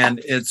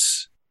 and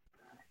it's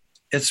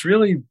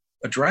really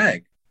a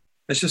drag.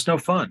 It's just no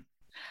fun.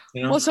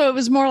 Well, so it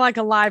was more like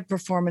a live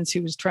performance. He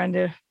was trying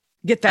to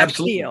get that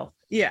feel.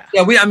 Yeah.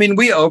 Yeah. We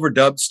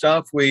overdubbed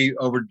stuff. We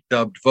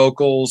overdubbed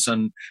vocals,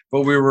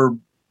 but we were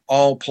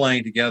all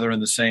playing together in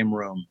the same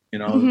room,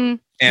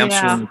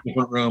 amps were in a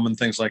different room and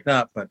things like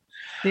that. But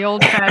the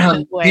old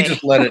fashioned way.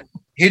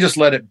 He just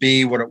let it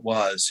be what it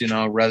was,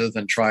 rather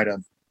than try to,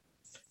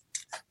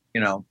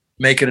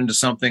 make it into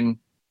something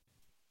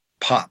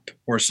pop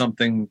or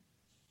something,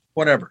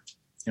 whatever,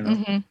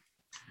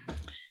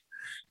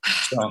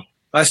 So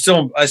I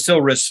still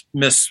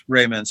miss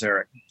Ray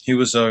Manzarek. He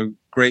was a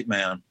great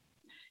man.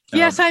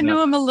 Yes, I knew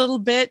him a little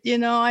bit.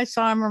 I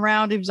saw him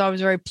around. He was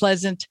always very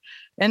pleasant.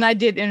 And I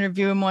did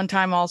interview him one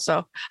time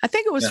also. I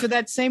think it was for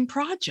that same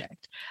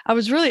project.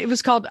 It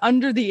was called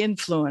Under the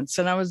Influence.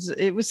 And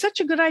it was such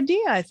a good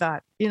idea, I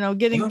thought,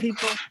 getting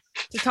people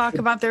to talk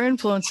about their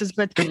influences.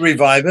 But could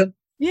revive it.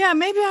 Yeah,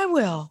 maybe I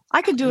will.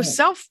 I could do a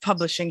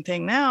self-publishing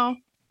thing now.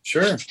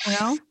 Sure.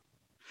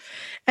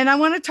 And I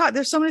want to talk,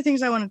 there's so many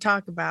things I want to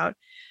talk about.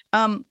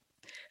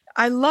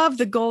 I love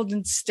the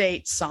Golden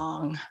State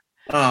song.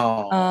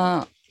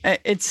 Oh.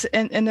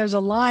 And there's a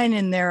line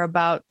in there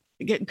about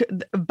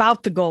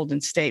the Golden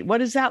State.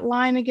 What is that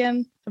line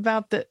again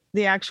about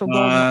the actual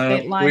Golden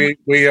State line?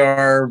 We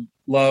are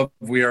love,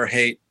 we are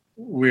hate,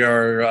 we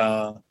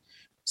are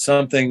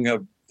something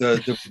of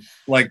the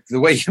like the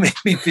way you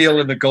make me feel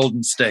in the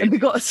Golden State.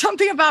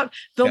 Something about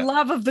the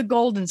love of the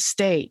Golden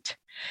State.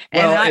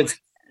 Well,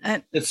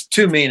 it's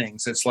two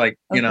meanings. It's like,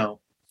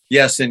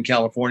 yes, in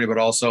California, but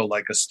also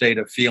like a state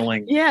of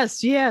feeling.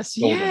 Yes,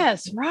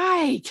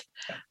 right.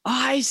 Oh,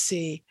 I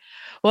see.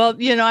 Well,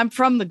 I'm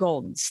from the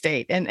Golden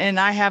State, and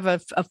I have a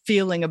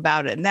feeling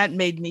about it, and that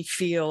made me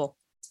feel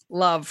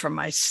love for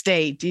my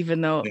state,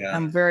 even though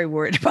I'm very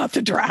worried about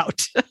the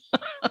drought.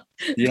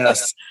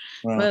 Yes.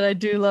 But I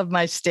do love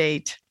my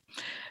state.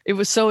 It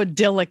was so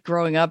idyllic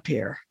growing up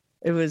here.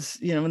 It was,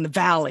 in the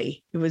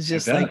valley. It was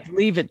just like,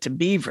 leave it to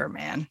Beaver,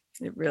 man.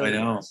 It really I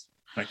know. was.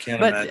 I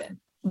can't imagine.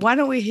 Why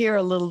don't we hear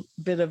a little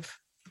bit of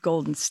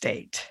Golden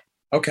State?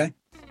 Okay.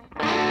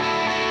 You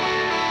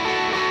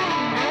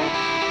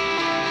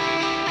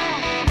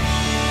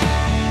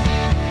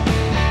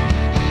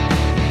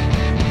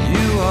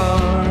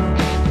are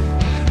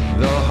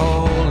the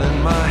hole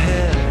in my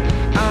head.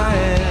 I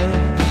am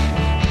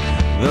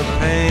the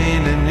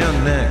pain in your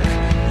neck.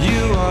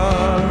 You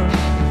are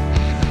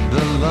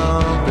the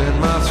lump in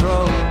my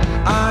throat.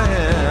 I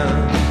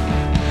am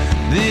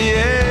the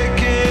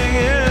aching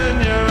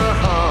in your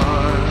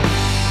heart.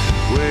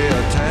 We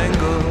are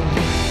tangled.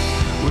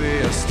 We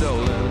are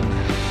stolen.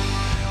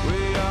 We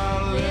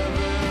are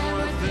living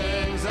where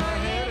things are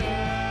hidden.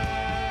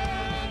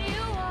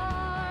 You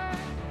are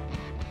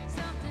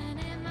something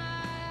in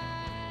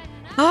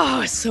my...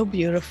 Oh, it's so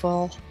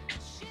beautiful.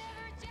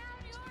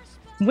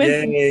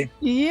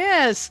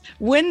 Yes.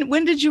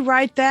 When did you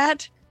write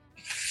that?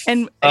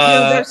 And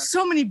there's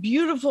so many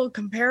beautiful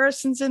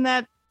comparisons in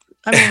that.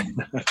 I mean,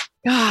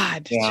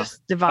 God, it's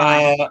just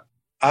divine.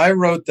 I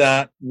wrote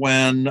that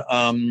when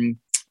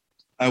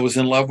I was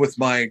in love with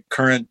my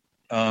current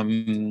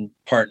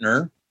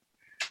partner,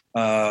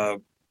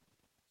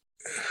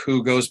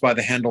 who goes by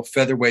the handle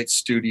Featherweight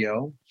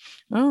Studio.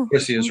 Oh,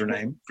 Chrissy is her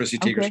name, Chrissy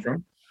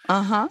Tigerstrom.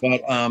 Uh-huh.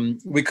 But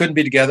we couldn't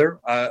be together.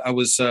 I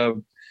was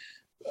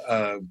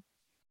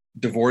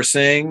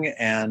divorcing,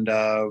 and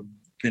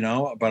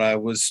but I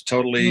was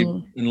totally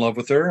in love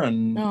with her,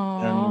 and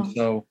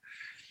so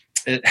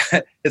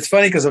it's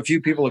funny because a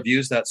few people have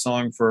used that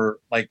song for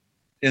like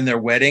in their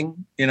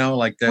wedding,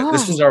 like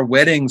this is our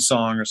wedding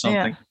song or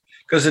something,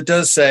 because it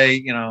does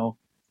say,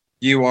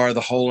 you are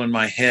the hole in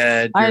my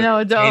head. I know.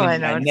 I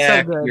know. It's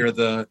neck, so good. You're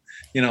the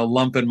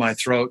lump in my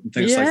throat and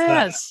things like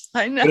that. Yes,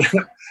 I know.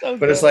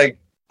 But it's like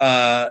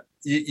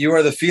you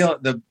are the feel.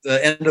 The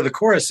end of the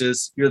chorus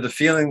is you're the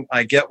feeling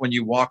I get when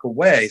you walk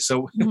away.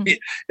 So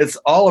it's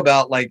all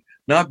about like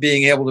not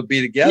being able to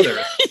be together.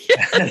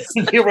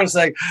 People were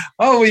saying,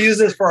 "Oh, we use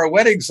this for our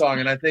wedding song,"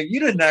 and I think you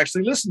didn't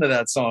actually listen to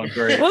that song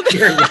very well,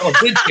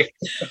 did you?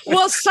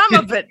 Well, some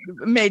of it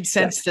made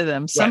sense to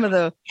them. Some of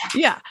the,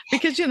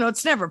 because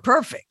it's never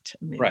perfect.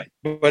 I mean, right,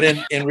 but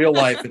in real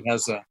life, it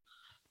has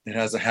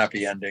a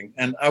happy ending,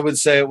 and I would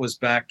say it was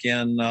back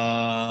in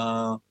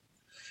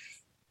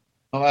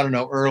I don't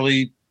know,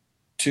 early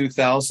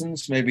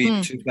 2000s,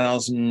 maybe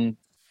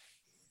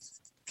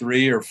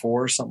 2003 or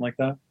 4, something like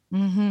that.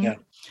 Mm-hmm. Yeah.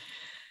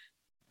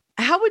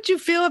 How would you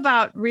feel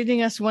about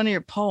reading us one of your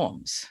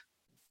poems?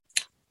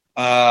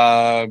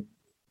 Well,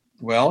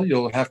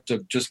 you'll have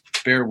to just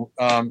bear.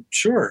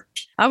 Sure.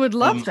 I would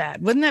love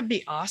that. Wouldn't that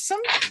be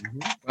awesome?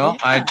 Well,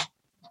 I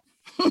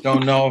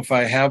don't know if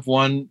I have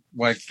one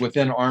like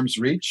within arm's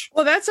reach.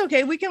 Well, that's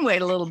okay. We can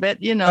wait a little bit.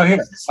 Oh,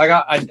 here.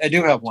 I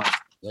do have one.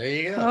 There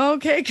you go.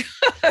 Okay. Good.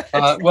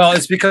 Well,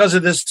 it's because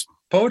of this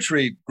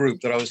poetry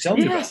group that I was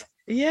telling you about.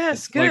 Yes.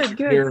 It's Good. like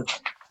Good. here,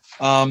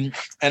 and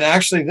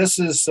actually, this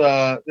is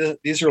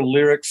these are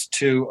lyrics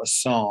to a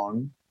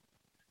song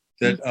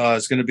that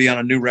is going to be on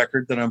a new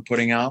record that I'm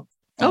putting out.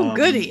 Oh,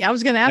 goody! I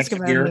was going to ask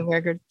about a new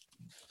record.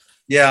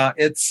 Yeah,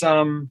 it's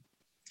the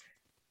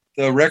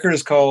record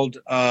is called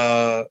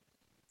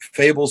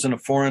Fables in a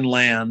Foreign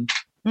Land,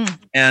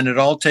 and it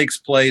all takes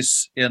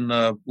place in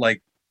the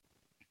late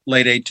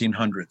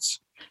 1800s.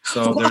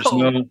 So there's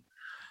no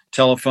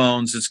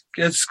telephones.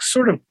 It's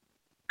sort of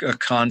a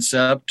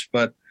concept,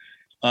 but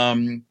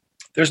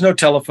there's no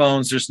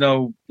telephones. There's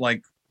no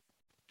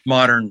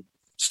modern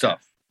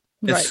stuff.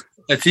 It's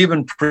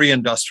even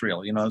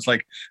pre-industrial. It's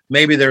like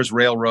maybe there's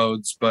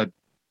railroads, but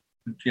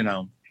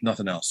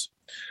nothing else.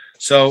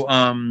 So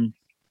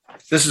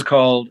this is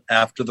called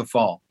After the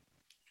Fall.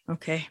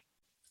 Okay.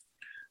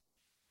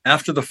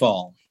 After the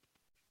fall,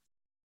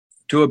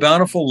 to a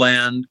bountiful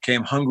land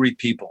came hungry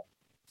people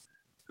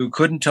who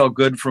couldn't tell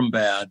good from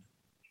bad.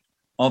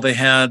 All they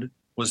had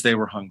was they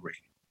were hungry.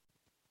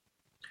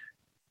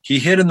 He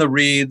hid in the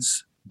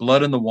reeds,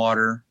 blood in the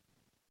water.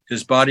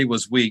 His body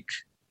was weak.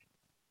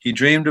 He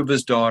dreamed of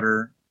his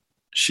daughter.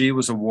 She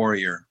was a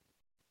warrior.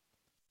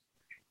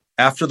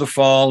 After the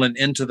fall and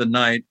into the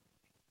night,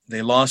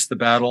 they lost the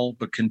battle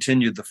but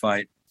continued the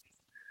fight.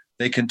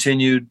 They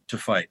continued to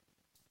fight.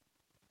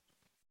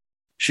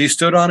 She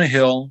stood on a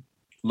hill,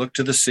 looked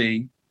to the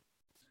sea.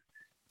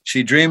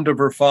 She dreamed of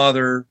her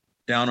father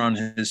down on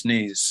his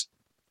knees.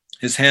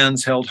 His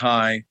hands held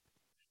high,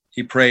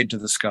 he prayed to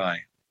the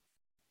sky.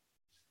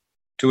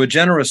 To a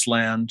generous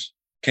land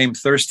came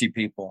thirsty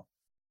people.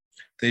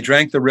 They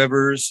drank the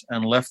rivers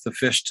and left the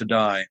fish to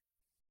die,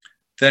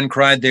 then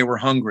cried they were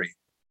hungry.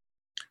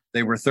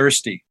 They were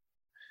thirsty.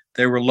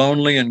 They were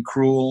lonely and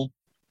cruel,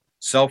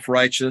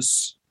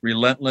 self-righteous,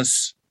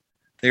 relentless.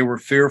 They were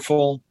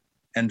fearful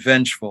and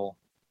vengeful,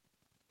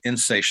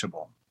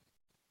 insatiable.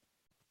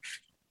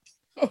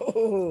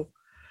 Oh,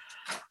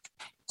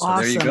 so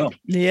awesome. There you go.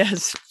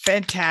 Yes,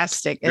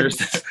 fantastic.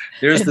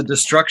 There's the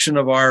destruction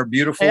of our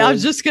beautiful. I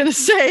was just going to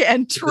say,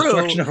 and true.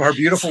 Destruction of our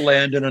beautiful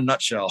land in a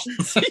nutshell.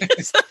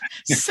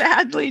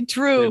 Sadly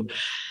true.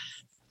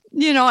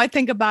 I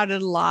think about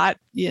it a lot,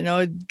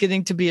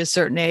 getting to be a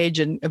certain age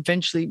and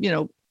eventually,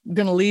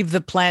 going to leave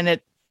the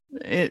planet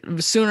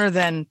sooner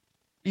than,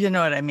 you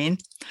know what I mean?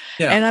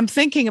 Yeah. And I'm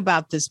thinking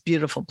about this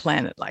beautiful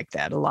planet like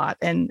that a lot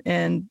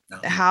and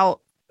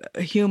how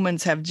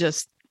humans have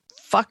just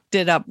fucked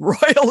it up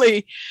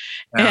royally.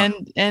 Yeah.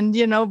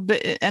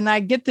 And I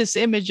get this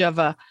image of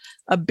a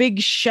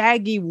big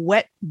shaggy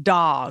wet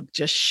dog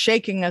just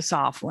shaking us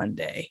off one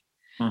day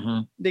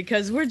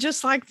because we're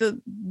just like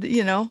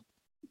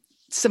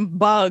some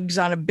bugs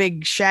on a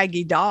big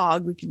shaggy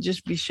dog. We can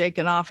just be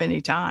shaken off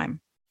anytime.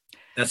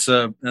 That's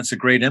a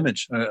great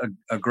image,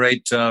 a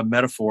great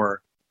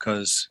metaphor,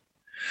 because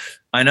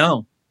I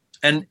know.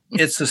 And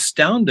it's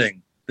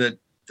astounding that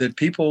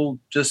people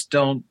just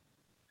don't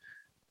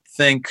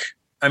think,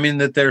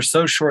 that they're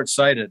so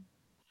short-sighted.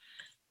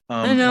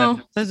 I know.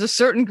 There's a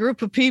certain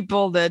group of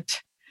people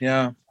that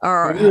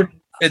are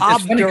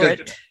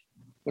obdurate.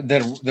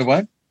 The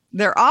what?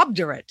 They're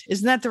obdurate.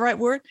 Isn't that the right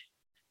word?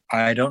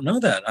 I don't know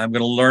that. I'm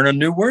going to learn a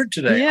new word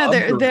today.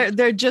 Yeah,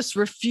 they're just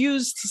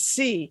refused to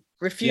see.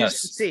 To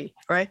see,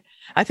 right?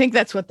 I think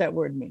that's what that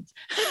word means.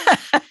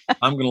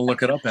 I'm going to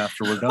look it up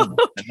after we're done,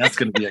 and that's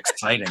going to be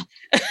exciting.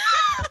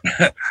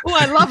 Oh,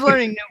 I love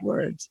learning new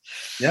words.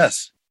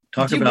 Yes.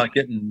 Let's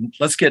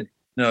get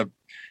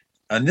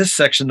on this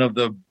section of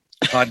the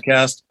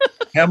podcast,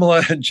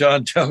 Pamela and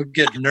John Doe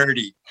get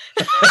nerdy.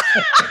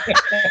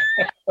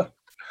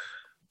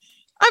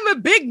 I'm a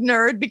big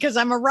nerd because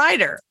I'm a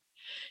writer.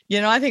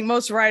 I think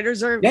most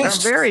writers are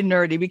very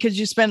nerdy because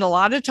you spend a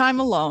lot of time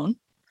alone.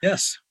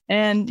 Yes.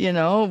 And,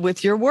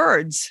 with your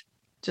words,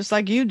 just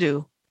like you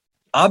do.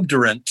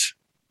 Obdurate.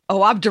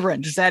 Oh,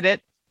 obdurate. Is that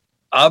it?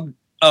 No.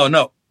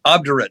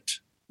 Obdurate.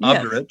 Yes.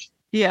 Obdurate.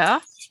 Yeah.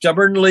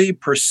 Stubbornly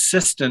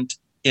persistent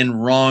in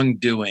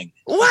wrongdoing.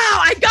 Wow,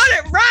 I got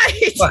it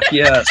right. Fuck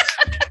yes.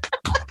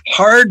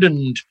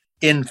 Hardened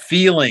in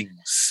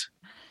feelings.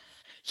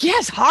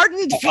 Yes,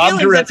 hardened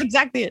feelings. That's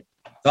exactly it.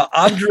 The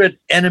obdurate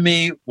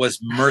enemy was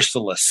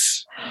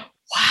merciless.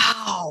 Wow.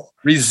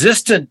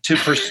 resistant to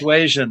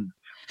persuasion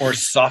or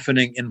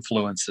softening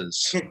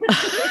influences.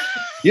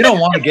 You don't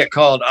want to get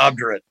called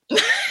obdurate.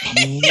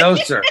 No,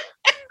 sir.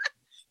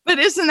 But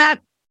isn't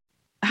that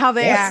how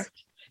they act?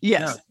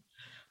 Yes. Yeah.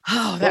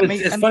 Oh, that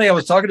makes it's funny. I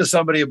was talking to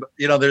somebody about,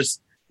 there's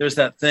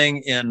that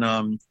thing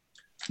in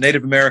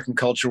Native American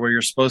culture where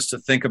you're supposed to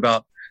think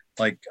about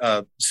like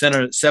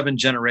 7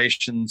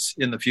 generations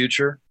in the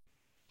future.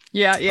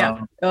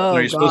 Yeah.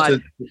 Oh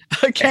God.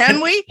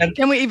 Can we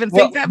even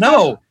think that?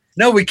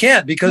 No, we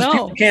can't, because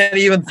people can't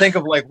even think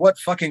of like what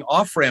fucking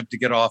off ramp to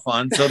get off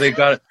on. So they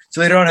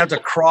don't have to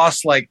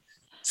cross like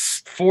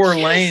 4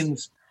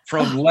 lanes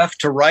from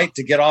left to right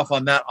to get off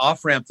on that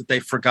off ramp that they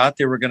forgot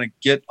they were going to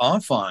get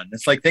off on.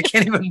 It's like they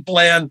can't even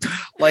plan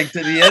like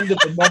to the end of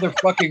the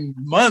motherfucking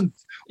month,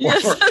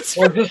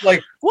 or just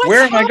like,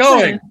 where am I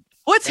going?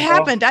 What's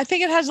happened? I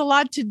think it has a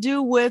lot to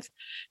do with,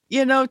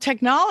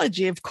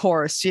 technology, of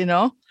course,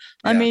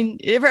 I mean,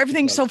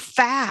 everything's so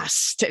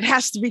fast. It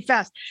has to be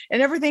fast,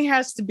 and everything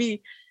has to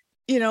be,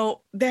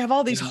 they have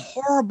all these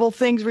horrible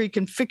things where you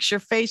can fix your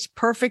face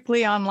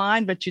perfectly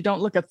online, but you don't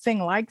look a thing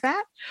like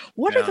that.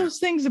 What are those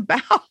things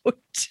about?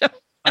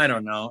 I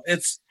don't know.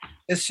 It's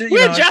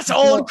we're just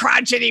old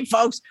crotchety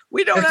folks.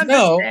 We don't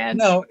understand.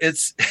 No,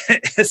 it's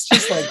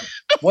just like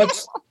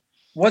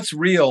what's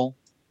real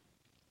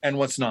and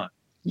what's not.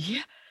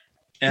 Yeah.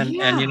 And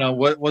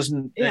what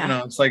wasn't,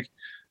 it's like,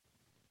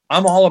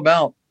 I'm all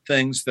about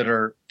things that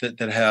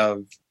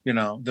have,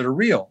 that are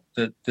real,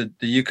 that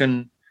you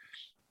can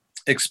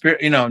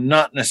experience,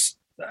 not necessarily.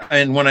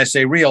 And when I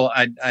say real,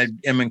 I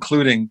am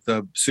including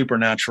the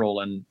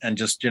supernatural and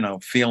just,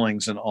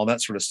 feelings and all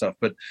that sort of stuff,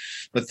 but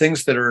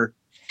things that are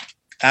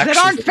actual,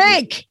 that aren't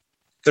fake,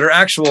 that are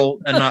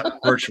actual and not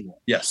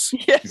virtual. Yes.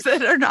 Yes.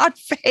 That are not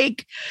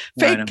fake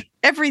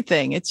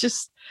everything. It's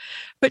just,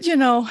 but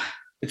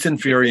it's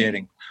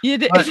infuriating.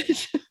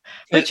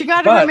 But you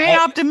got to remain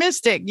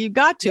optimistic. You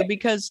got to,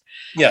 because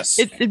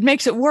it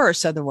makes it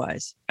worse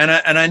otherwise. And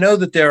I know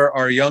that there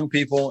are young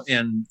people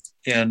in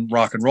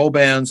rock and roll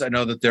bands. I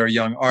know that there are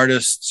young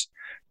artists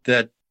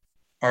that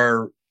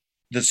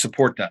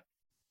support that.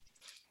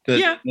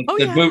 That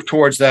move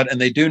towards that, and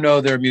they do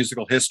know their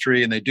musical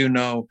history, and they do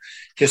know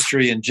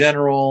history in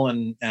general.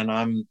 And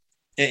I'm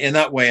in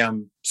that way,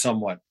 I'm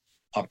somewhat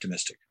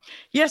optimistic.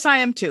 Yes, I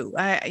am too.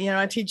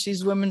 I teach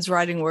these women's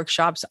writing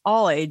workshops,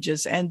 all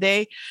ages, and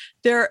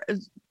they're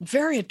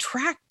very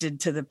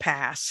attracted to the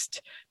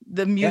past,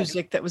 the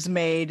music that was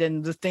made,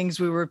 and the things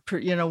we were,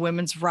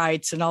 women's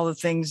rights, and all the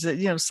things that,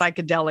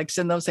 psychedelics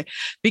and those things,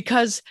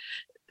 because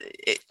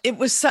it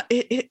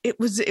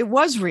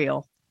was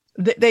real.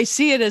 They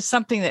see it as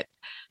something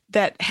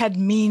that had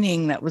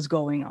meaning, that was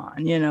going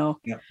on,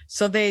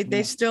 So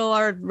they still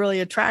are really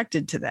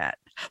attracted to that.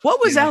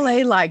 What was LA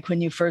like when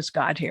you first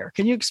got here?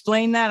 Can you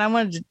explain that?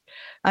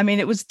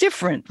 It was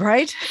different,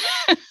 right?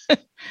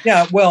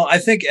 Yeah. Well, I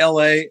think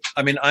LA,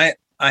 I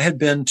had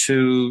been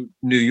to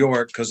New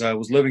York because I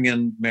was living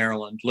in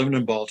Maryland, living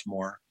in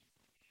Baltimore.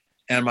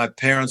 And my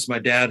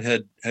dad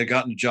had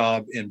gotten a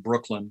job in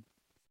Brooklyn.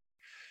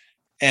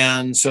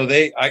 And so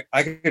I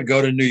could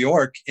go to New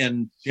York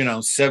in,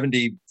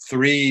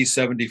 73,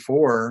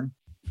 74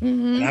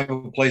 and have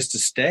a place to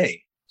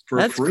stay for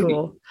free. That's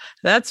cool.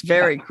 That's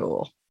very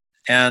cool.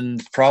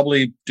 And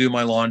probably do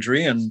my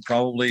laundry and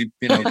probably,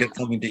 get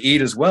something to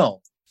eat as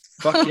well.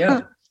 Fuck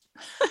yeah.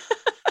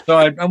 So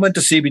I went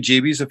to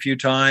CBGB's a few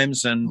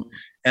times, and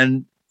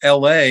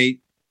LA,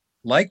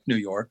 like New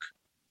York,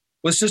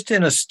 was just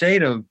in a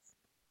state of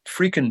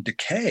freaking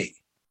decay.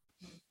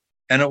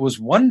 And it was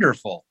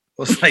wonderful.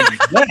 It was like,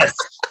 yes.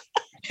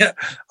 Yeah.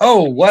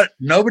 Oh, what?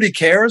 Nobody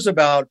cares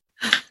about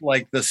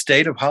like the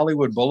state of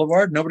Hollywood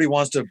Boulevard? Nobody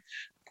wants to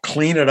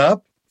clean it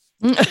up?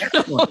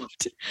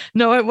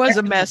 No, it was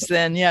a mess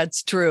then. Yeah,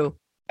 it's true.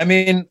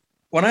 When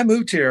I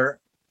moved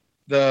here,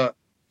 the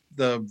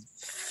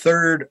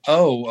third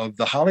O of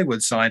the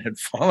Hollywood sign had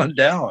fallen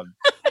down.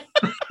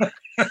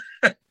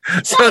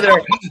 so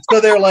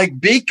they're like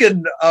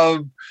beacon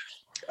of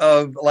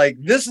like,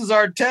 this is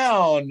our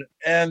town,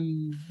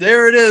 and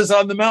there it is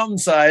on the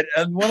mountainside,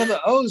 and one of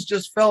the O's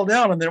just fell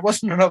down, and there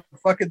wasn't enough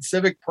fucking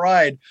civic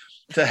pride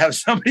to have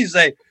somebody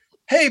say,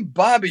 hey,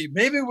 Bobby,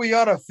 maybe we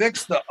ought to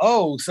fix the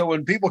O so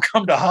when people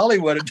come to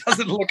Hollywood, it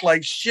doesn't look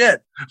like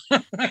shit.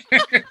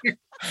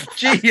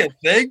 Gee, you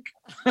think?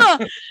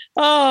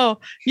 Oh,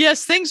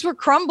 yes, things were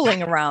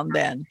crumbling around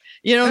then.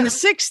 In the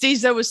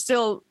 60s, there was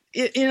still,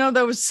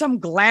 there was some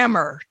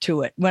glamour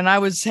to it. When I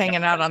was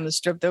hanging out on the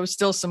Strip, there was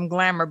still some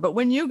glamour. But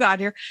when you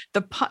got here,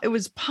 it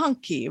was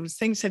punky.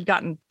 Things had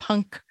gotten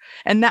punk.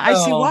 And that, I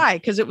see why,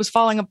 because it was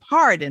falling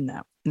apart in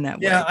that way.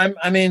 Yeah,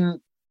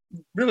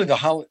 really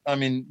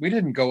we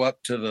didn't go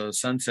up to the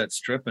Sunset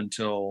Strip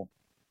until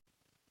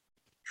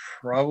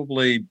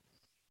probably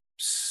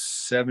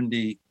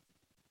 78,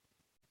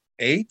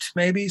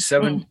 maybe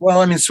 7.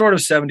 Well, sort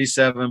of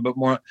 77, but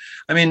more.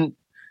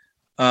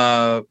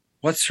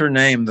 What's her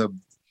name?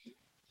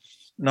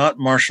 not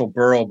Marshall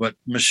Burrow, but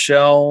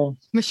Michelle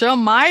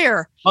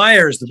Meyer.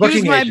 Myers, the booking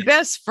agent. She was agent. my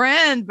best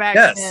friend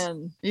back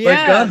then.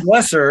 Yeah. But God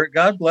bless her.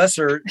 God bless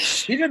her.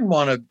 She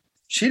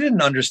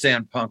didn't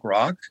understand punk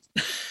rock.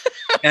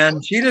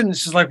 And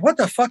she's like, what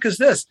the fuck is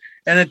this?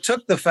 And it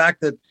took the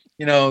fact that,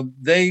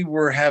 they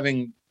were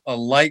having a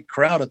light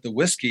crowd at the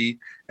Whiskey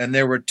and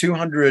there were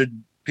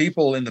 200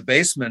 people in the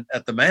basement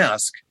at the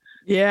Mask.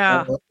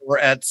 Yeah. Or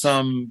at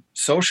some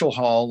social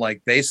hall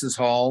like Bases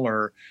Hall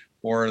or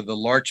the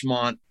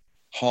Larchmont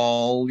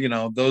Hall.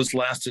 Those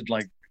lasted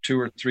like 2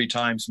 or 3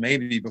 times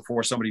maybe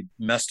before somebody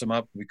messed them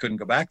up. We couldn't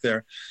go back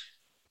there.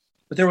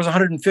 But there was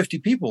 150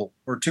 people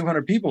or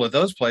 200 people at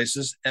those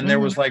places. And there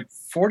was like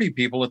 40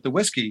 people at the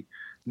Whiskey.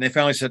 And they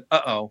finally said,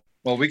 well,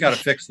 we got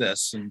to fix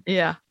this. And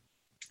yeah.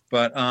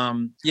 But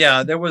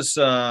there was.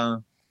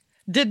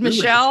 Did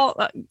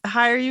Michelle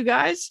hire you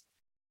guys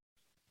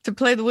to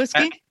play the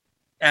Whiskey?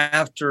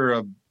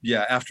 After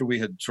we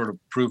had sort of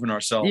proven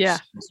ourselves.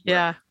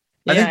 Yeah.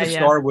 I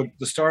think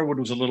the Starwood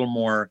was a little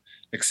more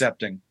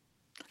accepting.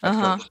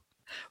 Yeah,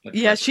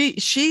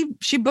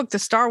 she booked the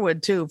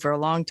Starwood too for a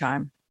long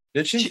time.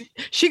 Did she?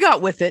 She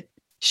got with it.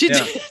 She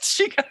did.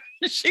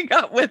 She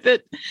got with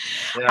it.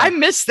 Yeah. I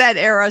missed that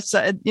era. So,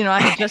 I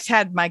had just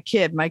had my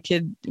kid. My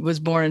kid was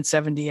born in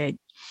 1978.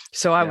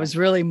 So I was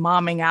really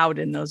momming out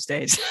in those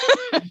days.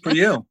 For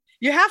you.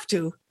 You have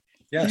to.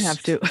 Yes. You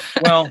have to.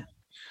 Well,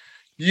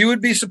 you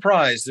would be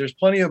surprised. There's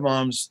plenty of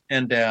moms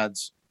and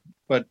dads,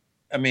 but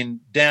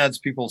dads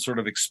people sort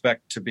of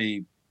expect to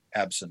be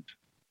absent,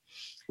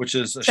 which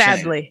is a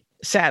shame.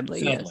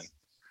 Sadly. Yes.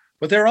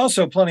 But there are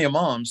also plenty of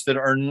moms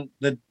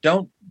that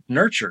don't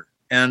nurture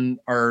and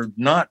are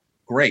not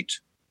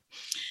great.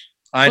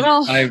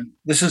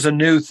 This is a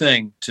new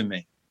thing to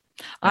me.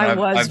 I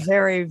was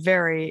very,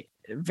 very,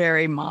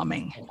 very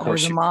momming. I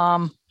was a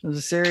mom. I was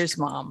a serious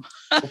mom.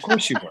 Of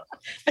course you were.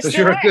 Because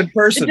you're a good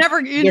person.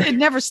 It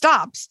never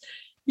stops.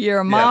 You're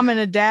a mom and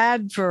a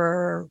dad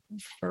for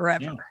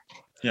forever.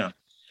 Yeah.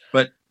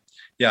 But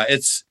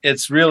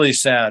it's really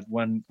sad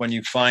when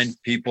you find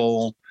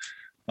people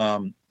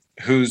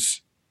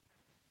whose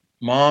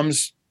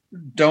moms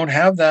don't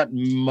have that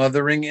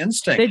mothering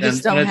instinct. They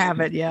just don't have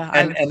it. Yeah.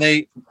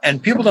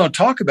 And people don't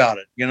talk about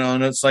it,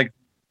 and it's like,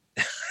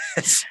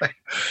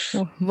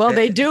 well,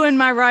 they do in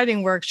my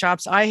writing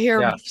workshops. I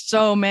hear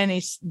so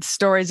many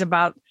stories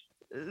about,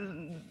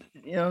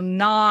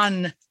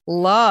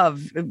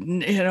 non-love,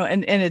 and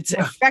it's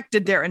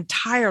affected their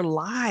entire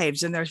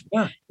lives. And it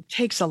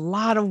takes a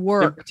lot of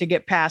work to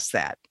get past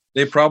that.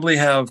 They probably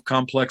have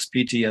complex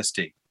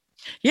PTSD.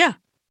 Yeah.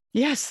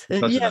 Yes.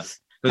 Yes.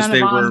 Kind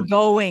of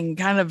ongoing,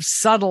 kind of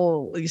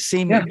subtle, you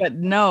see me, but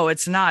no,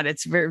 it's not.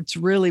 It's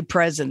really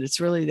present. It's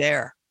really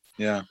there.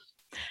 Yeah.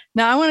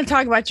 Now I want to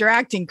talk about your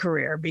acting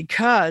career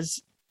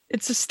because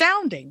it's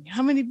astounding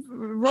how many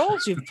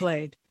roles you've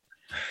played.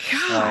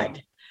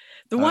 God,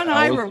 the one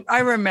I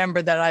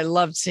remember that I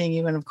loved seeing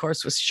you in, of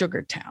course, was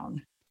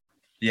Sugartown.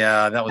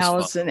 Yeah, that was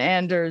Allison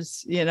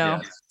Anders,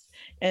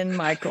 and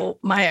Michael,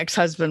 my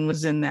ex-husband,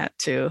 was in that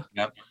too.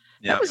 Yep.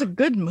 That was a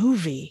good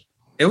movie.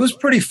 It was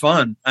pretty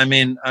fun.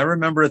 I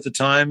remember at the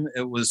time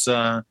it was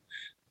on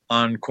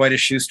quite a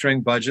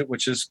shoestring budget,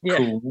 which is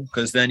cool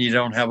because then you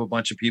don't have a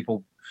bunch of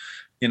people,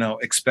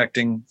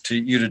 expecting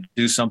you to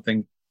do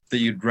something that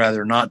you'd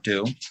rather not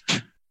do.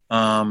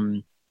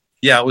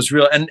 It was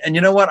real. And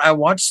you know what? I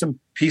watched some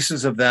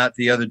pieces of that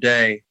the other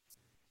day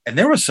and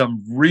there was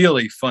some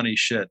really funny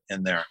shit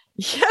in there.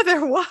 Yeah,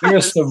 there was. There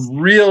was some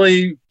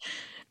really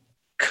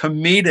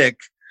comedic,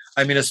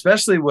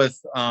 especially with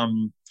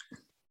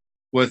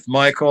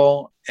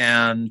Michael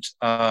and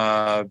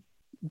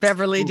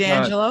Beverly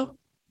D'Angelo.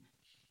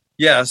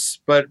 Yes,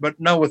 but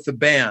no, with the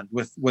band,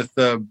 with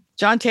the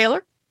John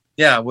Taylor.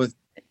 Yeah, with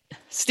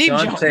Steve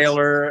John Jones.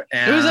 Taylor.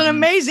 And it was an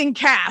amazing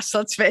cast.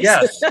 Let's face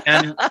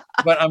it.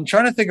 But I'm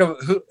trying to think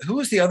of who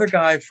was the other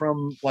guy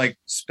from like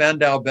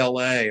Spandau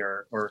Ballet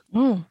or.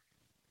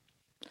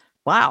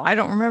 Wow, I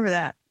don't remember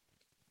that.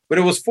 But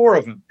it was 4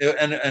 of them,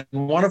 and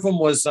one of them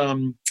was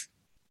the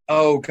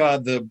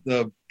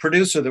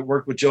producer that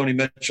worked with Joni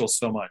Mitchell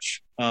so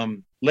much,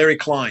 Larry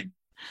Klein,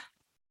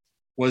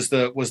 was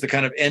the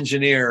kind of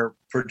engineer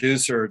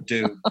producer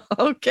dude.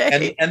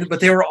 Okay. But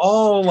they were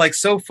all like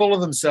so full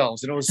of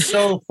themselves, and it was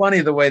so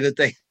funny the way that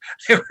they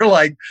were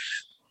like,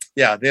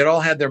 they had all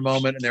had their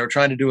moment, and they were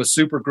trying to do a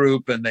super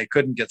group, and they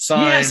couldn't get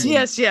signed.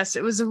 Yes.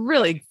 It was a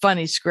really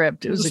funny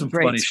script. It was a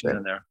great funny script shit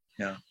in there.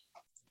 Yeah.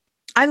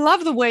 I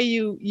love the way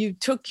you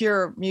took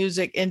your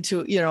music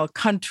into,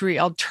 country,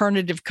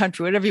 alternative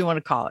country, whatever you want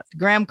to call it.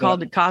 Graham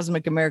called it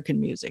cosmic American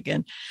music.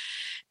 And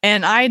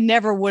I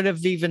never would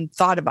have even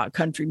thought about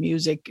country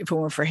music if it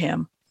weren't for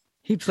him.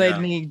 He played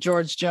me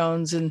George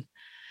Jones and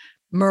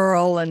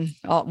Merle and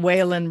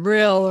Waylon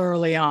real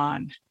early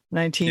on,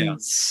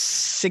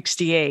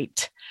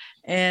 1968.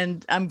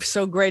 And I'm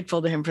so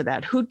grateful to him for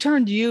that. Who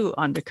turned you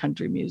onto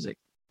country music?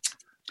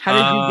 How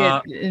did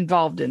you get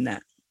involved in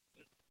that?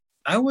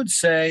 I would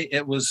say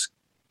it was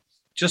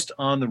just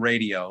on the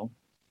radio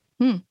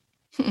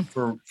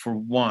for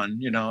one,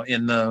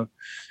 in the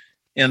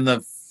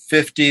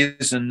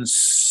 50s and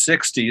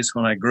 60s,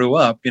 when I grew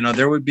up,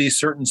 there would be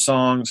certain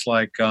songs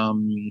like, I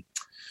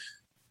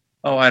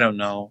don't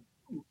know,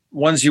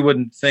 ones you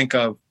wouldn't think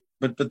of,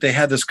 but they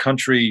had this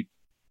country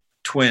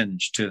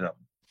twinge to them,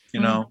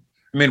 I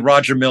mean,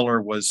 Roger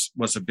Miller was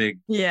a big,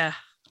 like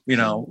great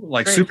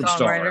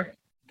superstar.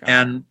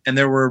 And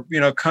there were,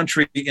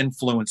 country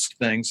influenced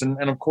things.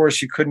 And of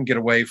course you couldn't get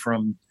away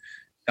from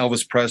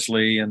Elvis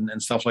Presley and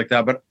stuff like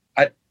that. But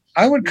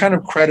I would kind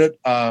of credit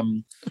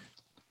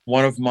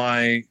one of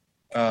my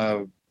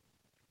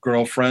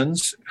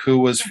girlfriends who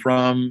was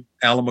from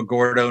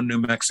Alamogordo, New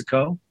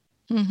Mexico.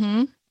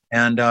 Mm-hmm.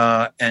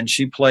 And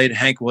she played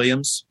Hank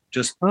Williams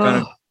just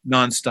kind of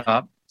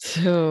nonstop.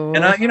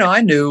 And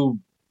I knew,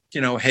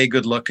 Hey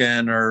Good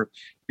Looking or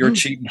Your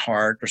Cheating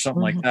Heart or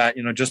something like that,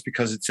 just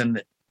because it's in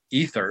the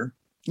ether.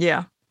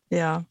 Yeah.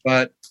 Yeah.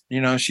 But,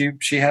 she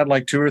had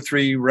like 2 or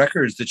 3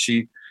 records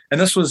and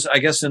this was, I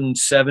guess, in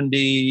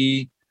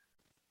 72,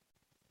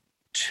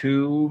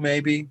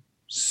 maybe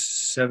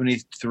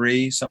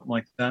 73, something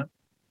like that.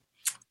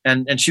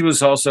 And she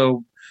was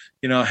also,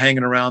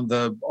 hanging around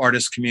the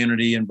artist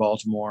community in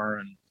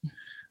Baltimore.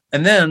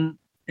 And then,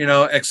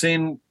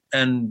 Exene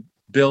and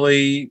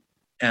Billy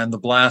and the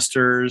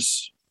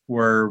Blasters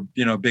were,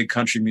 big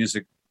country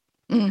music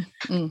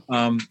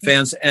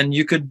fans. And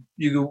you could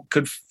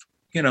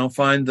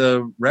find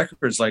the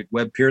records like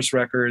Webb Pierce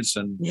records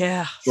and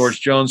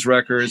George Jones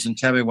records and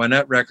Tammy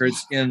Wynette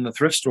records in the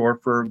thrift store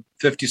for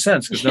 50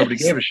 cents because nobody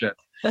gave a shit.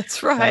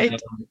 That's right.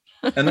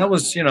 And that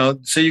was,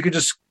 so you could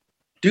just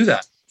do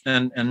that.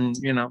 And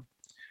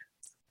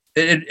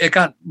it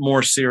got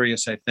more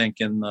serious, I think,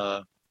 in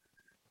the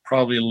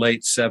probably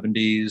late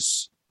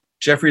 70s.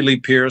 Jeffrey Lee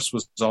Pierce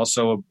was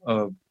also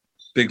a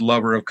big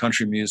lover of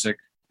country music.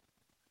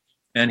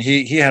 And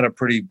he had a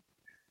pretty,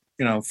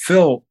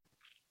 Phil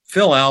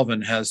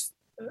Alvin has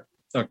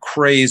a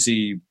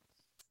crazy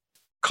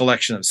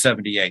collection of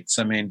 78s.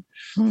 I mean,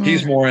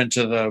 he's more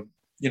into the,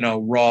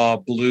 raw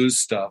blues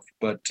stuff,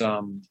 but,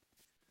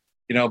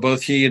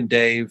 both he and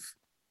Dave.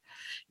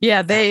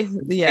 Yeah,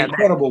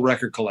 incredible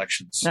record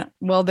collections.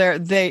 Well,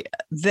 they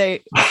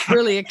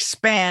really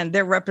expand.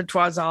 Their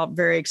repertoire is all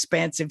very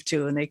expansive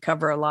too, and they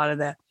cover a lot of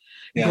that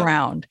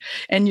ground.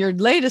 And your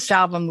latest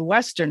album, The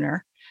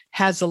Westerner,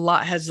 has a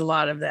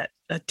lot of that,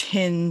 a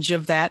tinge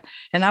of that.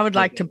 And I would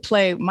like to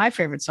play my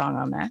favorite song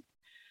on that.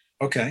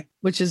 Okay.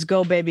 Which is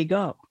Go Baby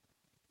Go.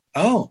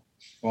 Oh,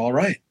 all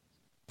right.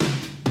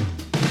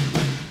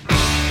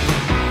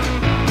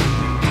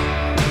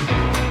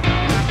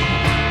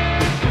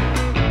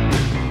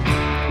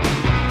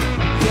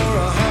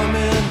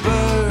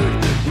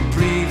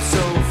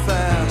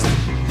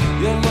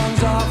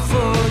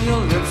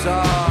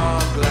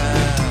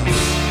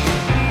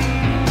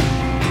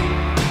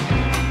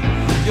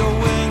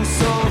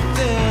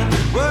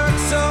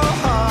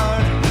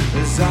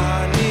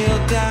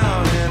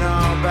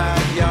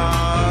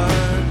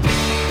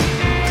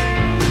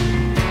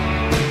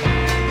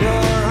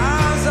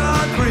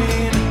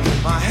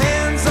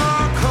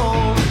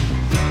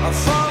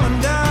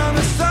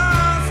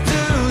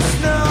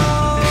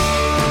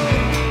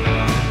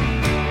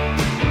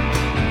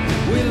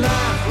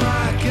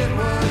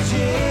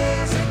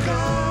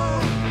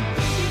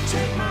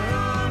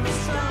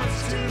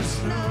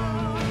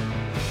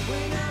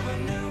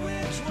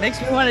 Makes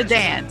me want to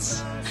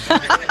dance.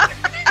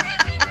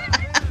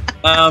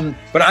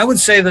 But I would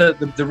say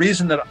the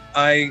reason that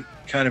I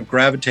kind of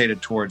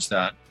gravitated towards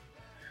that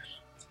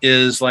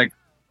is like,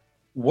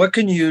 what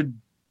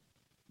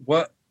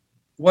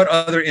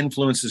other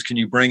influences can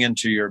you bring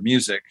into your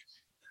music?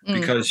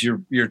 Because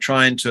you're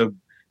trying to,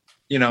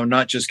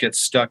 not just get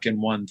stuck in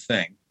one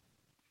thing.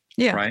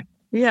 Yeah. Right.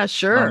 Yeah,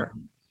 sure.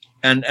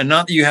 And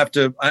not that you have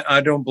to,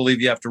 I don't believe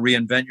you have to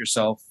reinvent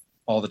yourself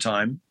all the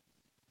time,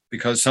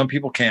 because some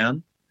people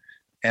can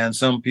and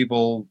some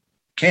people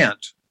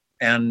can't,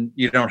 and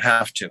you don't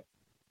have to.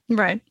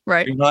 Right.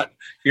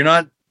 You're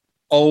not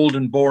old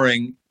and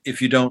boring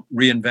if you don't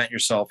reinvent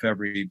yourself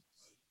every,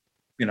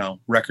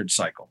 record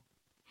cycle.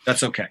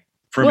 That's okay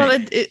for me. Well,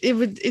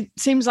 it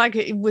seems like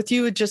with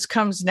you, it just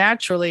comes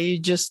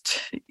naturally.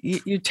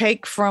 You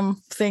take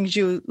from things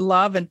you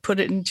love and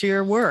put it into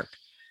your work.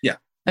 Yeah.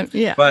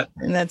 Yeah. But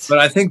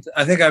I think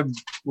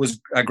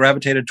I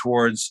gravitated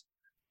towards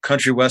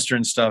country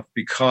western stuff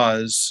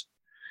because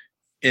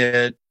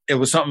it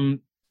was something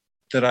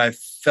that I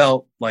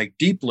felt like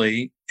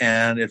deeply,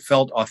 and it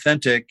felt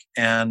authentic,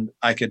 and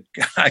I could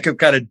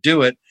kind of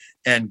do it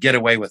and get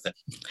away with it.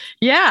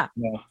 Yeah.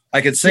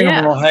 I could sing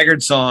a Merle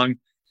Haggard song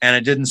and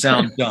it didn't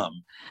sound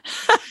dumb.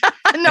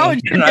 No.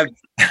 And I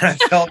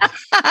felt,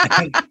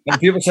 and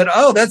people said,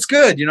 "Oh, that's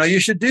good. You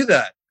should do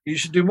that. You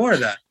should do more of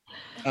that."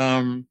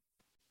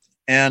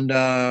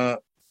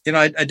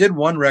 I did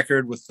one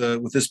record with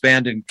this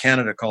band in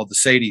Canada called the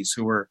Sadies,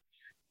 who were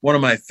one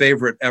of my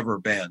favorite ever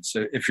bands.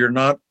 So if you're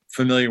not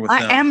familiar with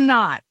them. I am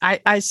not.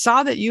 I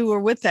saw that you were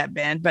with that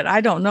band, but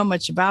I don't know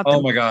much about them.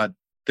 Oh my God.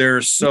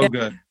 They're so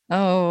good.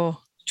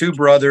 Oh. 2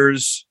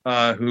 brothers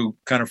who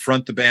kind of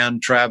front the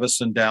band,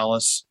 Travis and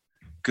Dallas.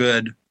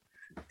 Good.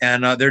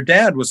 And their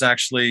dad was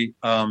actually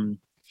a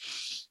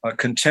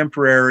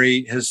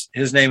contemporary.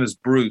 His name is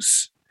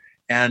Bruce,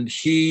 and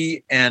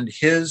he and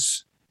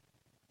his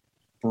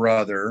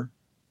brother,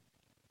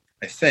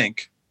 I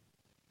think,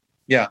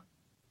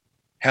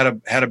 had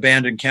a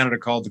band in Canada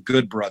called the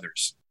Good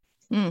Brothers,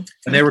 and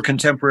they were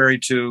contemporary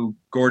to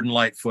Gordon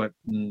Lightfoot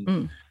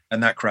and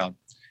that crowd.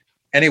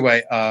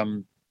 Anyway, I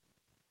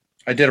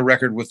did a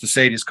record with the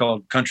Sadies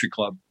called Country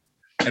Club,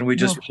 and we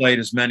just played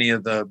as many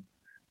of the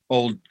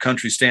old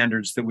country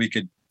standards that we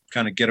could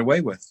kind of get away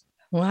with.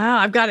 Wow,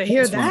 I've got to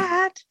hear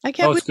that. I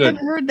can't believe I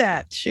haven't heard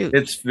that. Shoot.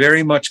 It's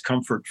very much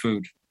comfort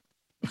food.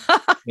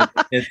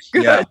 It's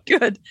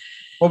good.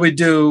 Well, we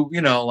do,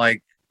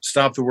 like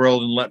Stop the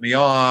World and Let Me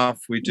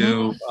Off. We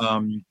do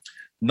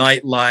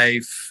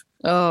Nightlife.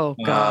 Oh,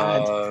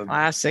 God.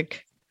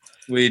 Classic.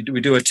 We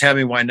do a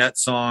Tammy Wynette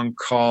song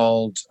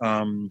called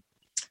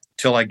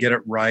Till I Get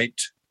It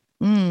Right.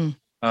 I'm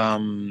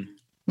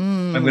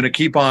going to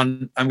keep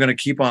on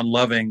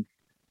loving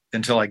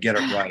until I get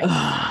it right.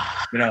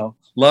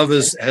 Love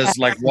has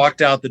like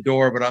walked out the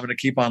door, but I'm going to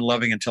keep on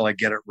loving until I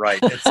get it right.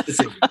 It's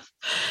a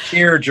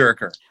tear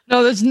jerker.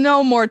 No, there's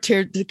no more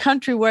tear. The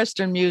country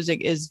western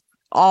music is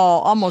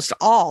almost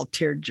all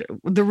tear.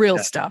 The real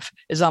stuff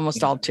is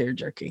almost all tear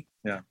jerky.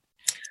 Yeah,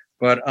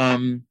 but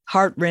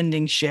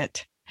heart-rending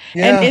shit.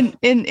 Yeah. And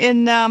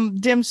in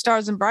Dim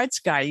Stars and Bright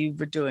Sky, you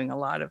were doing a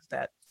lot of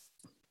that.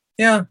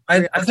 Yeah,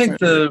 I think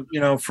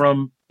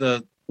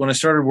when I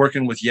started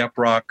working with Yep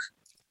Rock,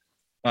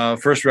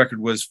 first record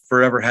was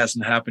Forever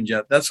Hasn't Happened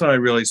Yet. That's when I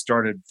really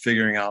started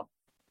figuring out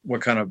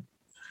what kind of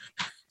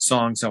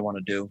songs I want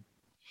to do,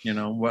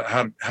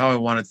 how I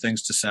wanted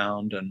things to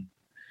sound.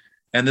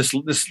 And this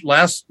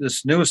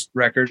newest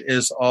record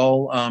is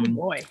all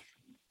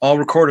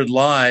recorded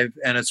live,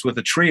 and it's with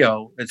a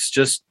trio. It's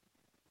just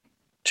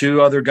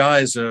two other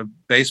guys, a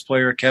bass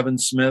player, Kevin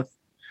Smith,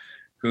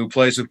 who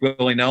plays with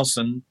Willie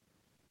Nelson.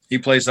 He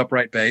plays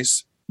upright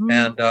bass,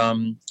 and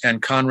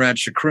Conrad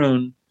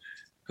Chacroon,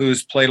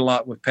 who's played a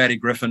lot with Patty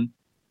Griffin,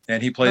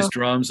 and he plays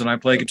drums and I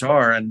play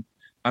guitar. And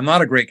I'm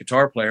not a great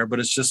guitar player, but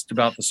it's just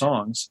about the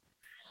songs.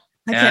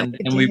 And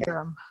we hear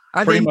them.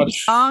 Are they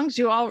songs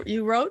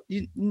you wrote?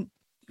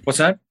 What's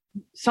that?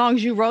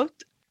 Songs you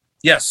wrote?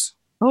 Yes.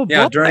 Oh,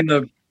 yeah.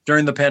 Boy.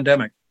 During the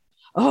pandemic.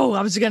 Oh,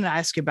 I was going to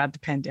ask you about the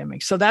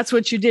pandemic. So that's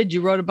what you did.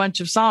 You wrote a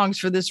bunch of songs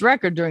for this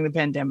record during the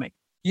pandemic.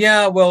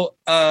 Yeah. Well,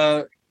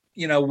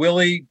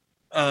 Willie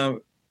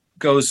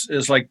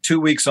is like 2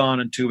 weeks on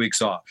and 2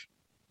 weeks off,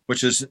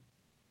 which is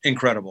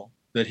incredible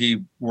that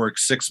he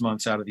works 6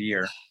 months out of the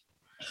year,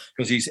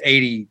 because he's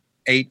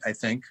 88, I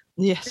think.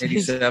 Yes.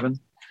 87.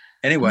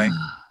 Anyway,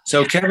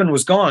 so Kevin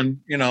was gone,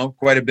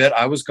 quite a bit.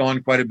 I was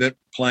gone quite a bit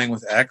playing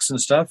with X and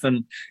stuff.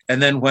 And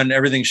then when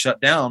everything shut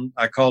down,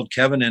 I called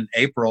Kevin in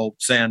April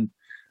saying,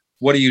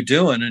 "What are you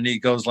doing?" And he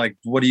goes like,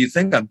 "What do you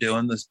think I'm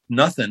doing? There's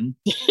nothing."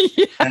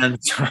 And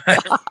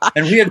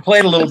we had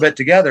played a little bit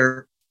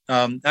together.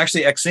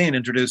 Actually, Exene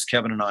introduced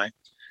Kevin and I.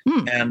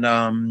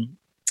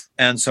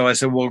 And so I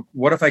said, "Well,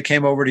 what if I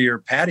came over to your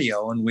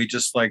patio and we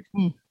just like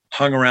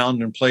hung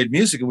around and played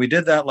music?" And we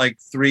did that like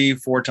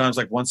 3-4 times,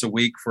 like once a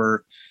week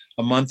for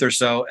a month or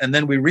so. And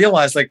then we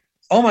realized like,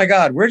 oh my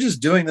God, we're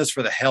just doing this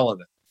for the hell of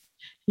it.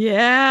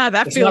 Yeah,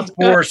 it's feels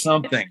not for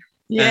something.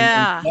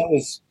 Yeah.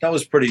 And that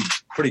was pretty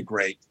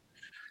great.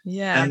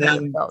 Yeah. And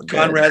then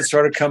Conrad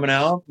started coming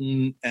out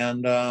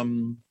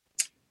and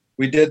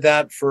we did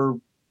that for,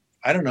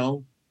 I don't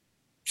know,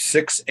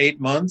 6-8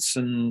 months.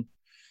 And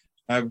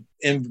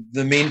in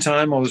the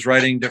meantime, I was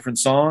writing different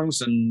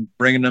songs and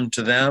bringing them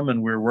to them,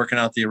 and we were working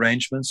out the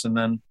arrangements. And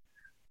then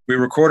we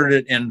recorded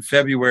it in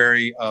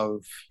February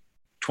of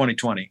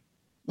 2020.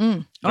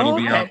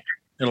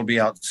 It'll be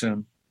out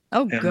soon.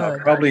 Oh,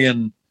 good. Probably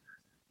in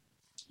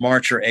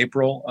March or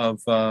April of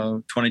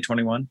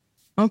 2021.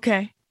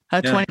 Okay.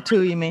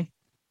 22, you mean?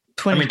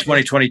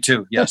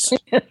 2022. Yes.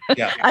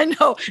 Yeah. I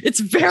know.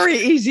 It's very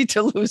easy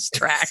to lose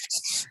track.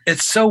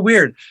 It's so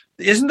weird.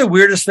 Isn't the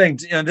weirdest thing?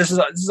 This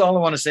is all I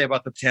want to say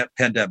about the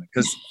pandemic,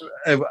 because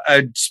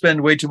I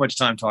spend way too much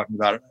time talking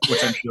about it,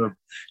 which I'm sure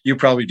you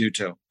probably do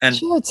too. And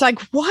sure, it's like,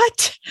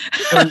 what?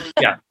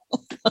 Yeah,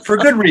 for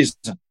good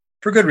reason.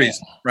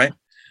 Right?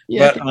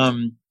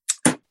 Yeah.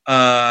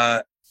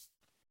 But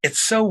it's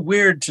so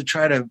weird to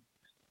try to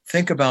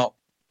think about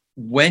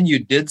when you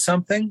did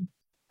something.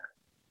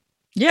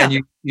 Yeah. And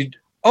you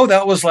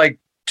that was like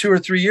 2 or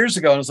 3 years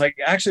ago. And it's like,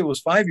 actually it was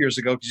 5 years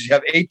ago, because you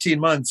have 18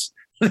 months.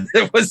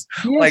 It was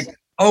like,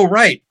 oh,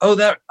 right.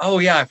 Oh,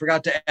 yeah. I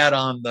forgot to add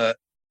on the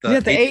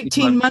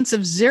 18 months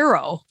of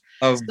zero.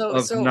 Of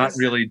not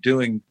really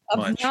doing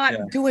much.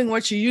 Doing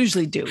what you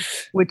usually do,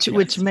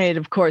 which made,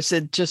 of course,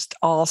 it just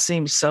all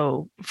seems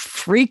so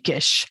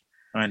freakish.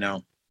 I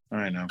know.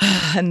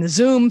 And the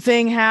Zoom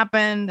thing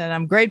happened, and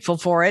I'm grateful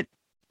for it.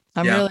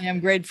 I'm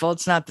grateful.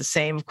 It's not the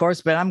same, of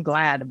course, but I'm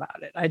glad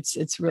about it.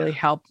 It's really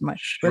helped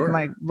with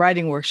my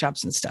writing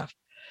workshops and stuff.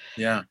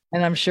 Yeah.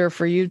 And I'm sure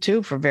for you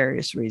too, for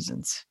various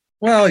reasons.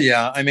 Well,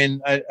 yeah. I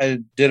mean, I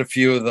did a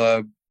few of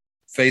the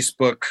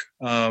Facebook,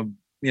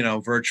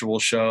 virtual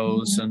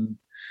shows, and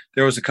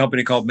there was a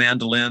company called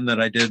Mandolin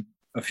that I did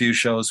a few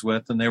shows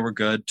with, and they were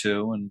good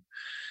too. And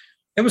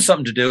it was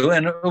something to do,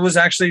 and it was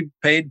actually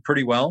paid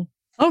pretty well.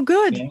 Oh,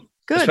 good. You know?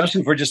 Good.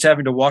 Especially if we're just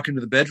having to walk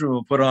into the bedroom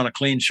and put on a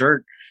clean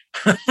shirt.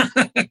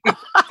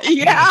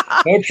 Yeah.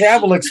 No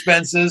travel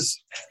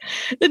expenses.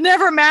 It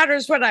never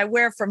matters what I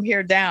wear from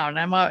here down.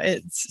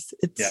 It's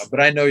yeah, but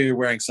I know you're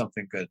wearing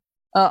something good.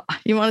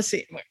 You want to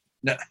see?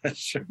 No,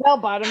 sure. Bell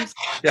bottoms.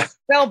 Yeah.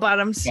 Bell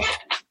bottoms.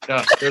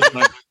 Yeah, there's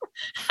my.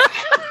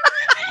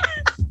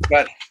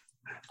 But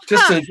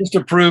just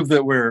to prove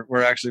that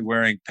we're actually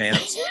wearing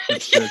pants.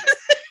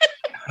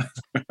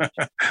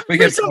 We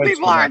get some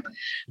people aren't.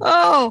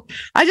 Oh,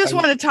 I just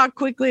want to talk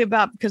quickly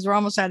about, because we're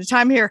almost out of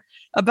time here,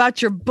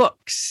 about your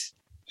books.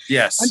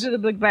 Yes. Under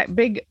the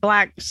Big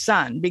Black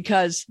Sun,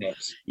 because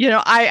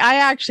I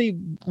actually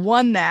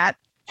won that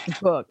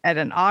book at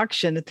an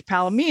auction at the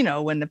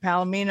Palomino when the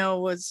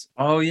Palomino was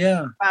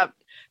about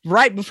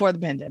right before the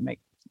pandemic,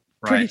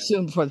 pretty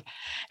soon before.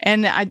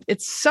 And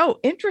it's so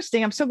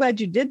interesting. I'm so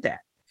glad you did that,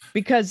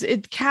 because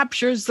it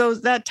captures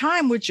that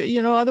time which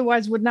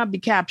otherwise would not be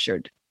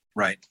captured.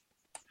 Right.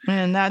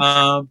 And that's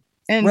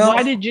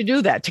why did you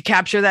do that? To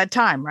capture that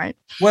time, right?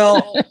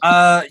 Well,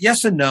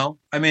 yes and no.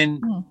 I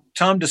mean,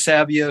 Tom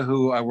DeSavia,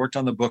 who I worked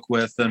on the book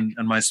with, and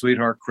my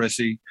sweetheart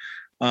Chrissy,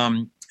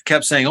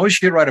 kept saying, "Oh, you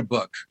should write a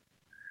book."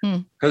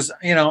 Because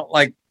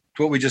like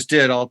what we just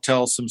did, I'll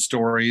tell some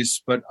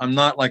stories, but I'm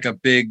not like a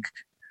big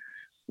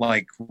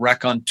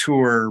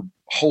raconteur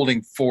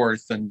holding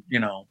forth, and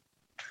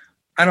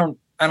I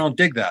don't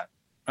dig that.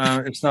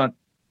 It's not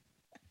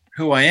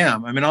who I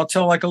am. I mean, I'll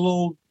tell like a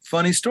little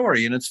funny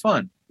story and it's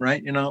fun,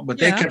 right? But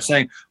they kept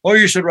saying, "Oh,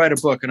 you should write a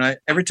book." And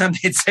every time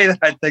they'd say that,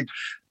 I'd think,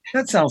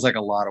 that sounds like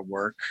a lot of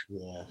work.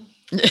 Yeah.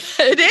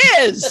 It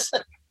is.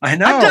 I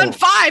know. I've done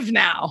 5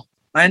 now.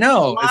 I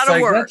know. It's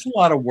like, that's a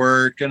lot of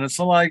work. And it's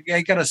like,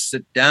 I got to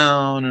sit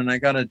down and I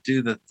got to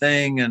do the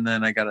thing. And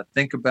then I got to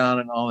think about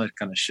it and all that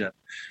kind of shit.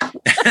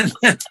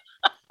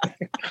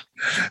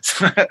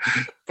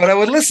 But I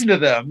would listen to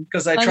them,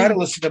 because I try to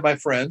listen to my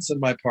friends and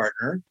my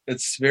partner.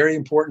 It's very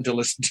important to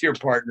listen to your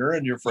partner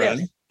and your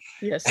friend.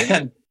 Yes.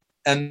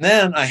 And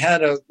then I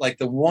had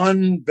the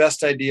one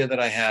best idea that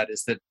I had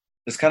is that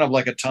it's kind of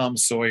like a Tom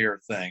Sawyer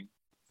thing,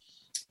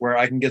 where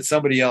I can get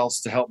somebody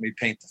else to help me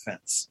paint the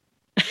fence.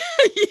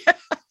 Yeah.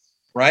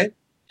 Right.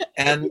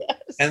 And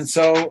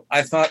so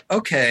I thought,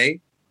 okay,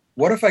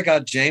 what if I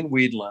got Jane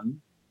Weedland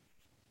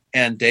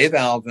and Dave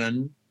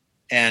Alvin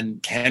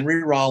and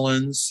Henry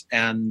Rollins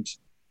and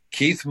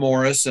Keith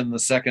Morris in the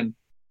second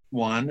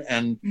one,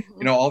 and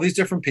all these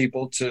different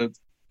people to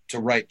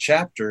write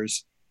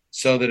chapters,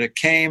 so that it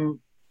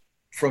came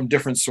from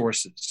different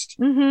sources.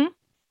 And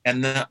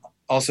then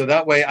also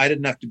that way I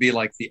didn't have to be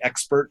like the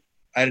expert.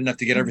 I didn't have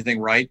to get everything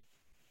right.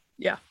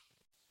 Yeah.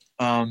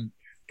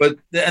 But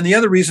the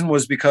other reason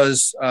was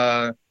because we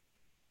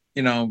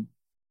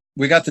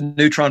got the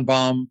neutron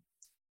bomb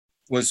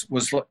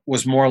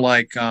was more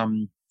like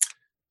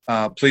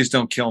Please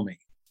Don't Kill Me,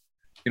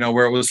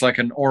 where it was like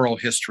an oral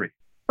history.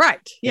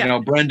 Right. Yeah.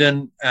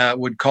 Brendan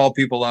would call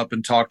people up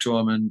and talk to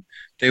them, and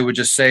they would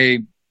just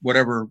say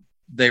whatever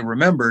they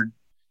remembered,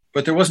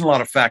 but there wasn't a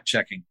lot of fact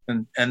checking.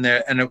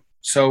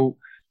 So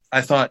I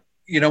thought,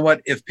 you know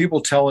what, if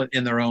people tell it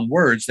in their own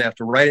words, they have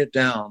to write it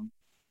down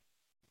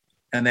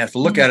and they have to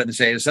look at it and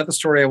say, is that the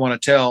story I want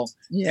to tell?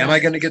 Yeah. Am I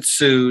going to get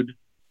sued?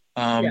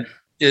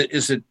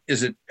 Is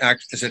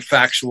it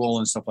factual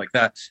and stuff like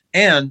that?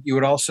 And you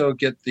would also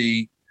get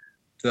the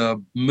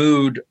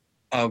mood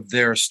of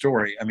their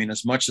story. I mean,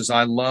 as much as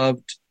I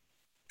loved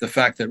the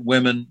fact that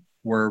women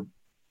were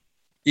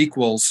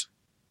equals,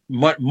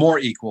 more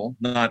equal,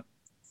 not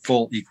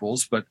full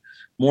equals, but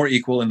more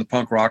equal in the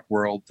punk rock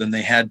world than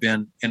they had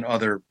been in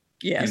other,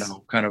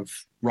 kind of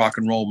rock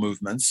and roll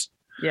movements.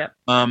 Yeah.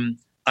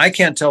 I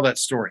can't tell that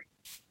story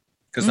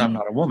because I'm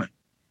not a woman.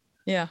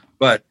 Yeah.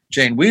 But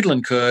Jane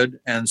Weedland could,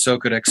 and so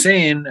could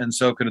Exene, and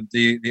so could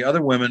the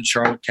other women,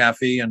 Charlotte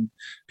Caffey and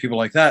people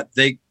like that.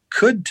 They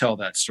could tell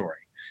that story.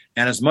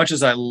 And as much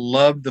as I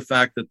loved the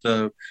fact that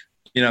the,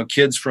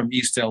 kids from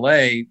East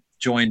LA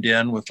joined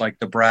in with like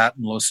the Brat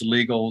and Los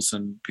Illegals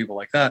and people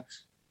like that,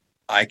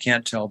 I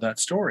can't tell that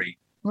story.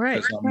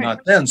 Right. Because I'm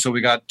not then. So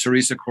we got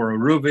Teresa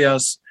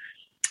Covarrubias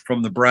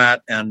from the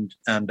Brat and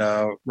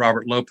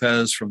Robert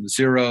Lopez from the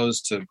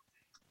Zeros to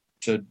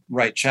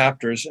write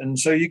chapters. And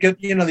so you get,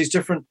 these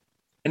different,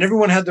 and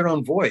everyone had their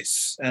own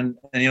voice. And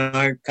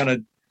I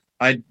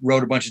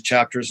wrote a bunch of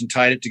chapters and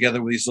tied it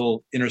together with these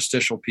little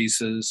interstitial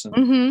pieces.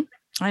 And,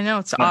 I know,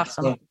 it's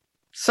awesome.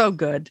 So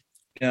good.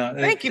 Yeah.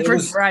 Thank you for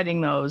writing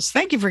those.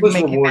 Thank you for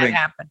making rewarding. that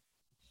happen.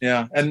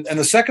 Yeah. And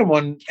the second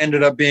one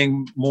ended up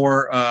being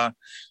more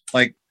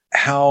like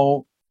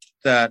how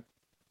that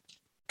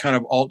kind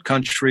of alt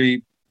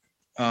country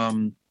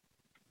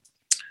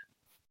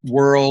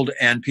world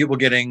and people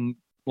getting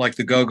like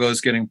the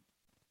Go-Go's getting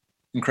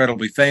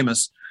incredibly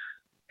famous,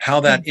 how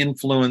that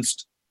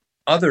influenced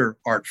other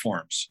art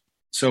forms.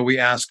 So we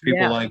asked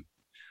people like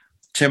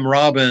Tim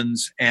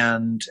Robbins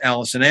and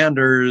Allison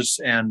Anders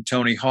and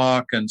Tony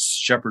Hawk and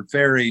Shepard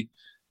Fairey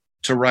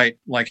to write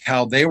like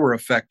how they were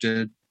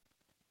affected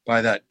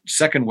by that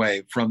second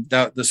wave. From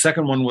that, the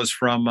second one was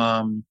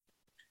from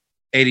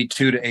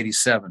 82 to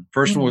 87.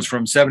 First one was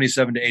from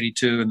 77 to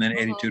 82, and then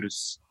 82 to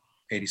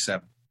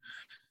 87.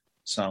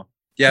 So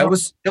yeah, it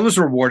was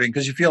rewarding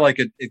because you feel like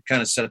it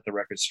kind of set the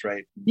record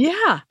straight.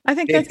 Yeah, I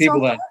think that's people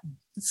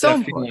so that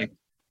important. feeling.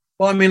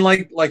 Well, I mean,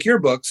 like your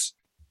books,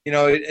 you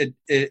know,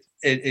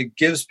 it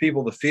gives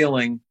people the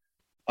feeling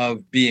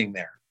of being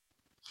there,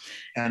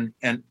 and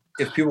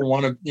if people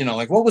want to, you know,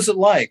 like, what was it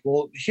like?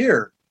 Well,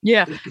 here.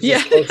 Yeah.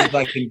 As close as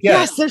I can get.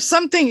 Yes, there's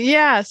something.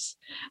 Yes.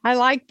 I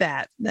like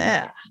that.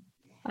 Yeah.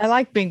 I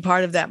like being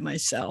part of that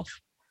myself,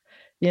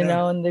 you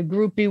know, and the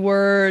groupie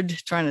word,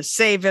 trying to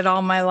save it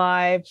all my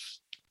life.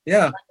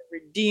 Yeah.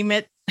 Redeem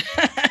it.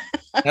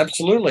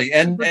 Absolutely.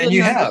 And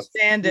you have.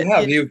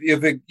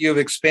 It. You've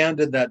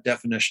expanded that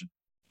definition.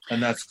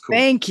 And that's cool.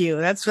 Thank you.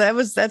 That's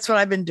what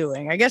I've been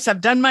doing. I guess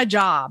I've done my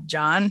job,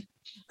 John.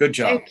 Good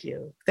job. Thank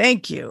you.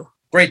 Thank you.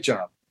 Great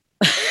job.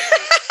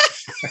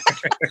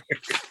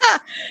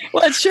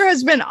 Well, it sure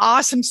has been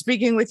awesome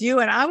speaking with you.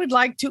 And I would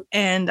like to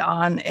end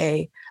on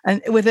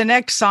with the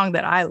next song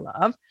that I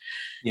love.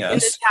 Yes. In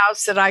This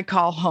House That I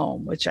Call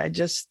Home, which I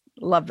just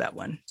love that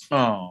one.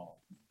 Oh,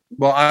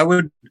 well, I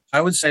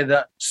would say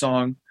that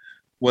song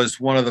was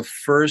one of the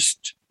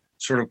first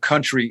sort of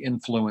country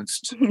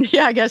influenced.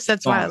 Yeah, I guess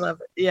that's why I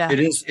love it. Yeah. It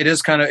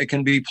is kind of, it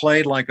can be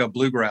played like a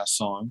bluegrass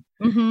song.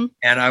 Mm-hmm.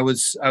 And I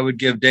would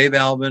give Dave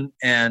Alvin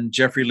and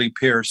Jeffrey Lee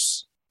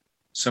Pierce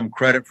some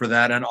credit for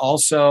that. And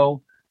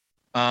also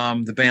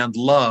the band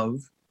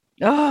Love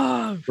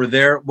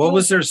for what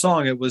was their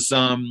song? It was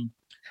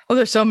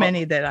there's so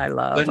many that I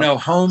love. But no,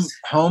 Home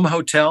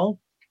Hotel.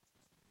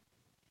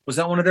 Was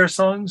that one of their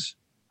songs?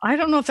 I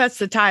don't know if that's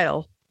the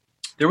title.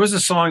 There was a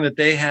song that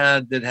they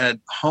had that had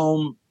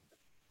home,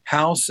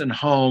 house and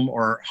home,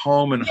 or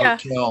home and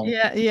hotel.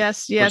 Yeah,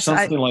 yes. Or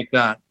something like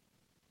that.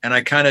 And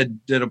I kind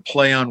of did a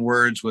play on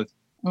words with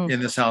In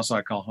This House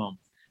I Call Home.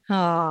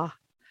 Oh,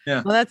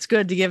 yeah. Well, that's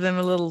good to give them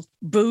a little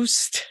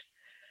boost.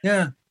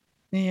 Yeah.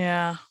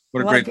 Yeah.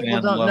 What a lot great of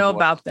people band. don't know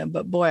about them,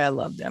 but boy, I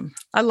love them.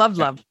 I love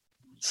Love.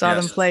 Saw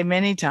them play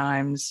many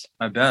times.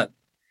 I bet.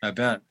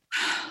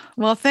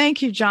 Well,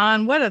 thank you,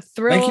 John. What a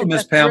thrill. Thank you,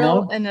 Miss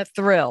Pamela. And a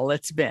thrill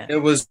it's been. It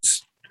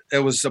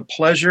was a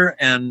pleasure,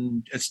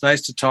 and it's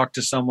nice to talk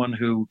to someone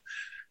who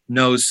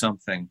knows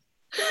something.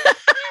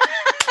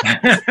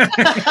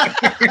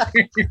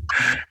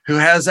 Who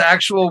has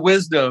actual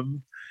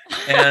wisdom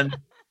and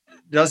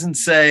doesn't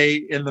say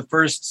in the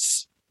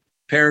first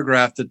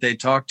paragraph that they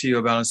talk to you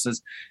about, it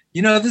says,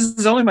 you know, this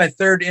is only my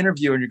third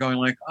interview, and you're going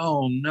like,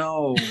 oh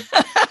no.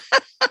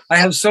 I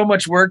have so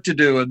much work to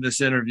do in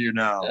this interview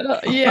now.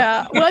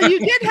 Yeah. Well, you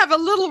did have a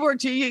little work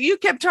to you. You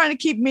kept trying to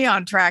keep me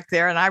on track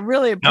there, and I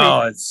really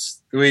appreciate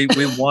it.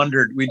 We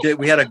wandered. We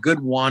had a good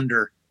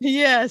wander.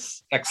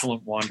 Yes.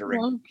 Excellent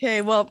wandering.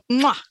 Okay. Well,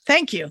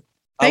 thank you.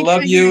 I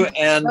love you,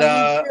 and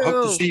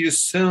hope to see you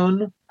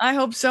soon. I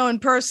hope so, in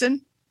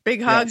person.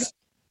 Big hug.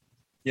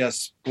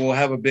 Yes. We'll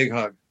have a big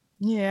hug.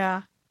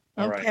 Yeah.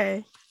 All okay.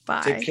 Right.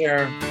 Bye. Take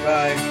care.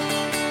 Bye.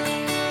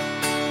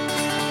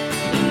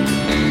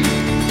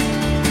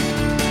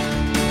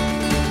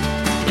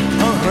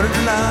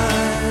 100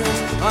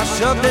 lives are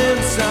shoved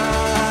inside.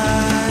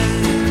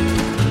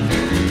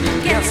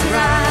 Guess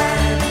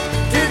right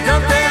to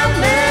dump their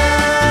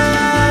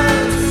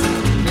mess.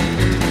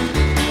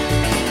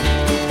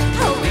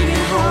 Hoping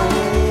it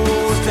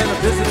holds and a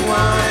visit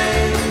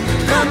wine.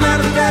 Come out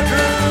of the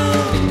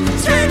bedroom,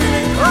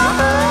 straightening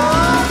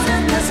clothes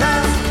in this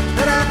house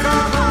that I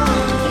call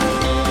home.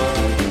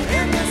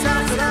 In this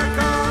house that I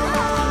call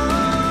home.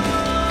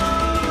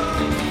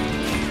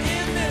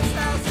 In this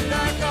house that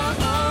I call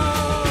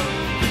home.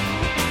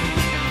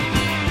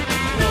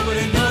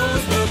 Nobody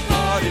knows the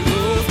party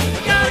rules.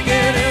 I gotta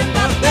get in,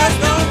 but there's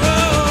no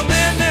room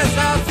in this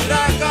house that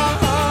I call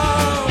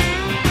home.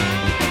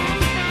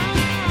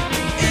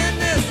 In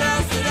this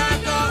house that I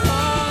call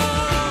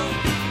home.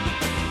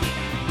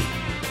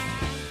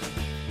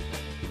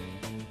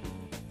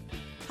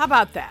 How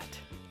about that?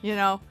 You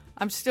know,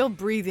 I'm still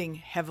breathing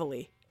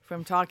heavily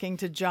from talking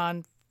to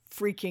John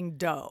freaking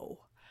Doe.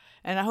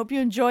 And I hope you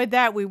enjoyed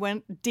that. We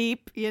went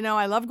deep. You know,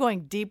 I love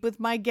going deep with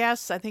my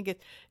guests. I think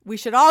we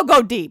should all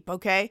go deep,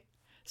 okay?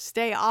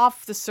 Stay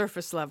off the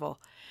surface level.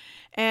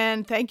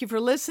 And thank you for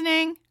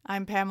listening.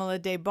 I'm Pamela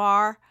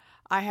DeBar.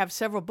 I have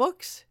several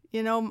books.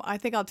 You know, I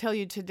think I'll tell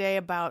you today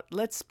about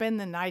Let's Spend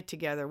the Night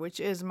Together, which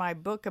is my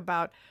book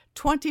about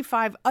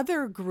 25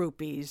 other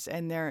groupies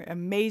and their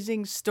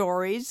amazing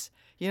stories.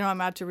 You know,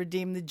 I'm out to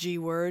redeem the G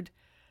word.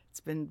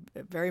 It's been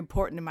very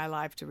important in my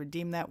life to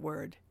redeem that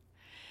word.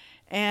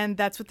 And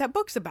that's what that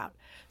book's about.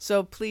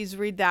 So please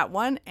read that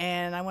one.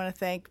 And I want to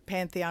thank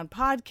Pantheon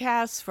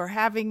Podcasts for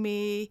having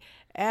me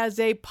as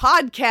a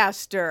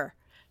podcaster.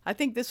 I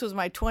think this was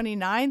my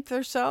 29th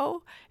or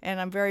so. And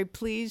I'm very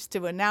pleased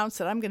to announce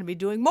that I'm going to be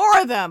doing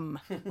more of them.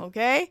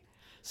 Okay?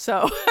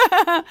 So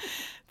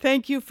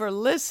thank you for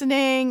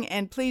listening.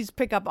 And please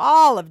pick up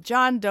all of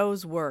John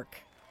Doe's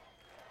work.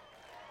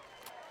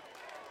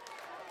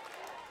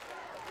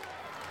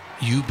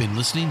 You've been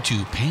listening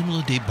to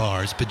Pamela Des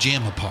Barres'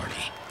 Pajama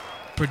Party,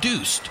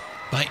 produced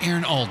by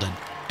Aaron Alden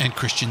and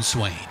Christian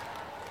Swain.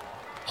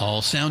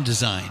 All sound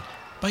design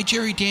by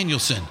Jerry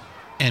Danielson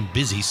and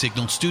Busy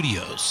Signal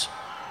Studios.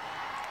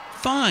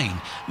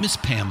 Find Miss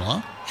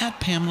Pamela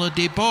at Pamela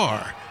Des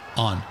Barres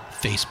on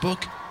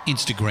Facebook,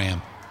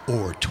 Instagram,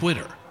 or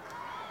Twitter.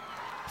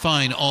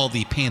 Find all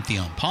the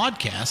Pantheon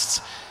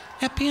podcasts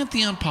at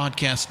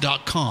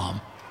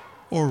pantheonpodcast.com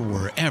or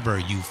wherever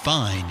you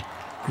find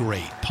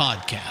great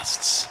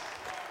podcasts.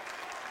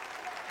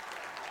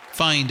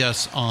 Find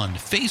us on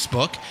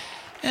Facebook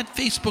at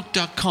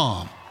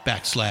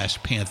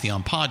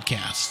facebook.com/Pantheon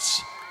Podcasts.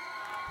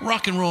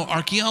 Rock and Roll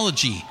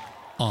Archaeology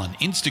on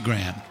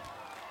Instagram,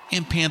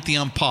 and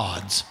Pantheon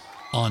Pods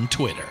on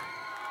Twitter.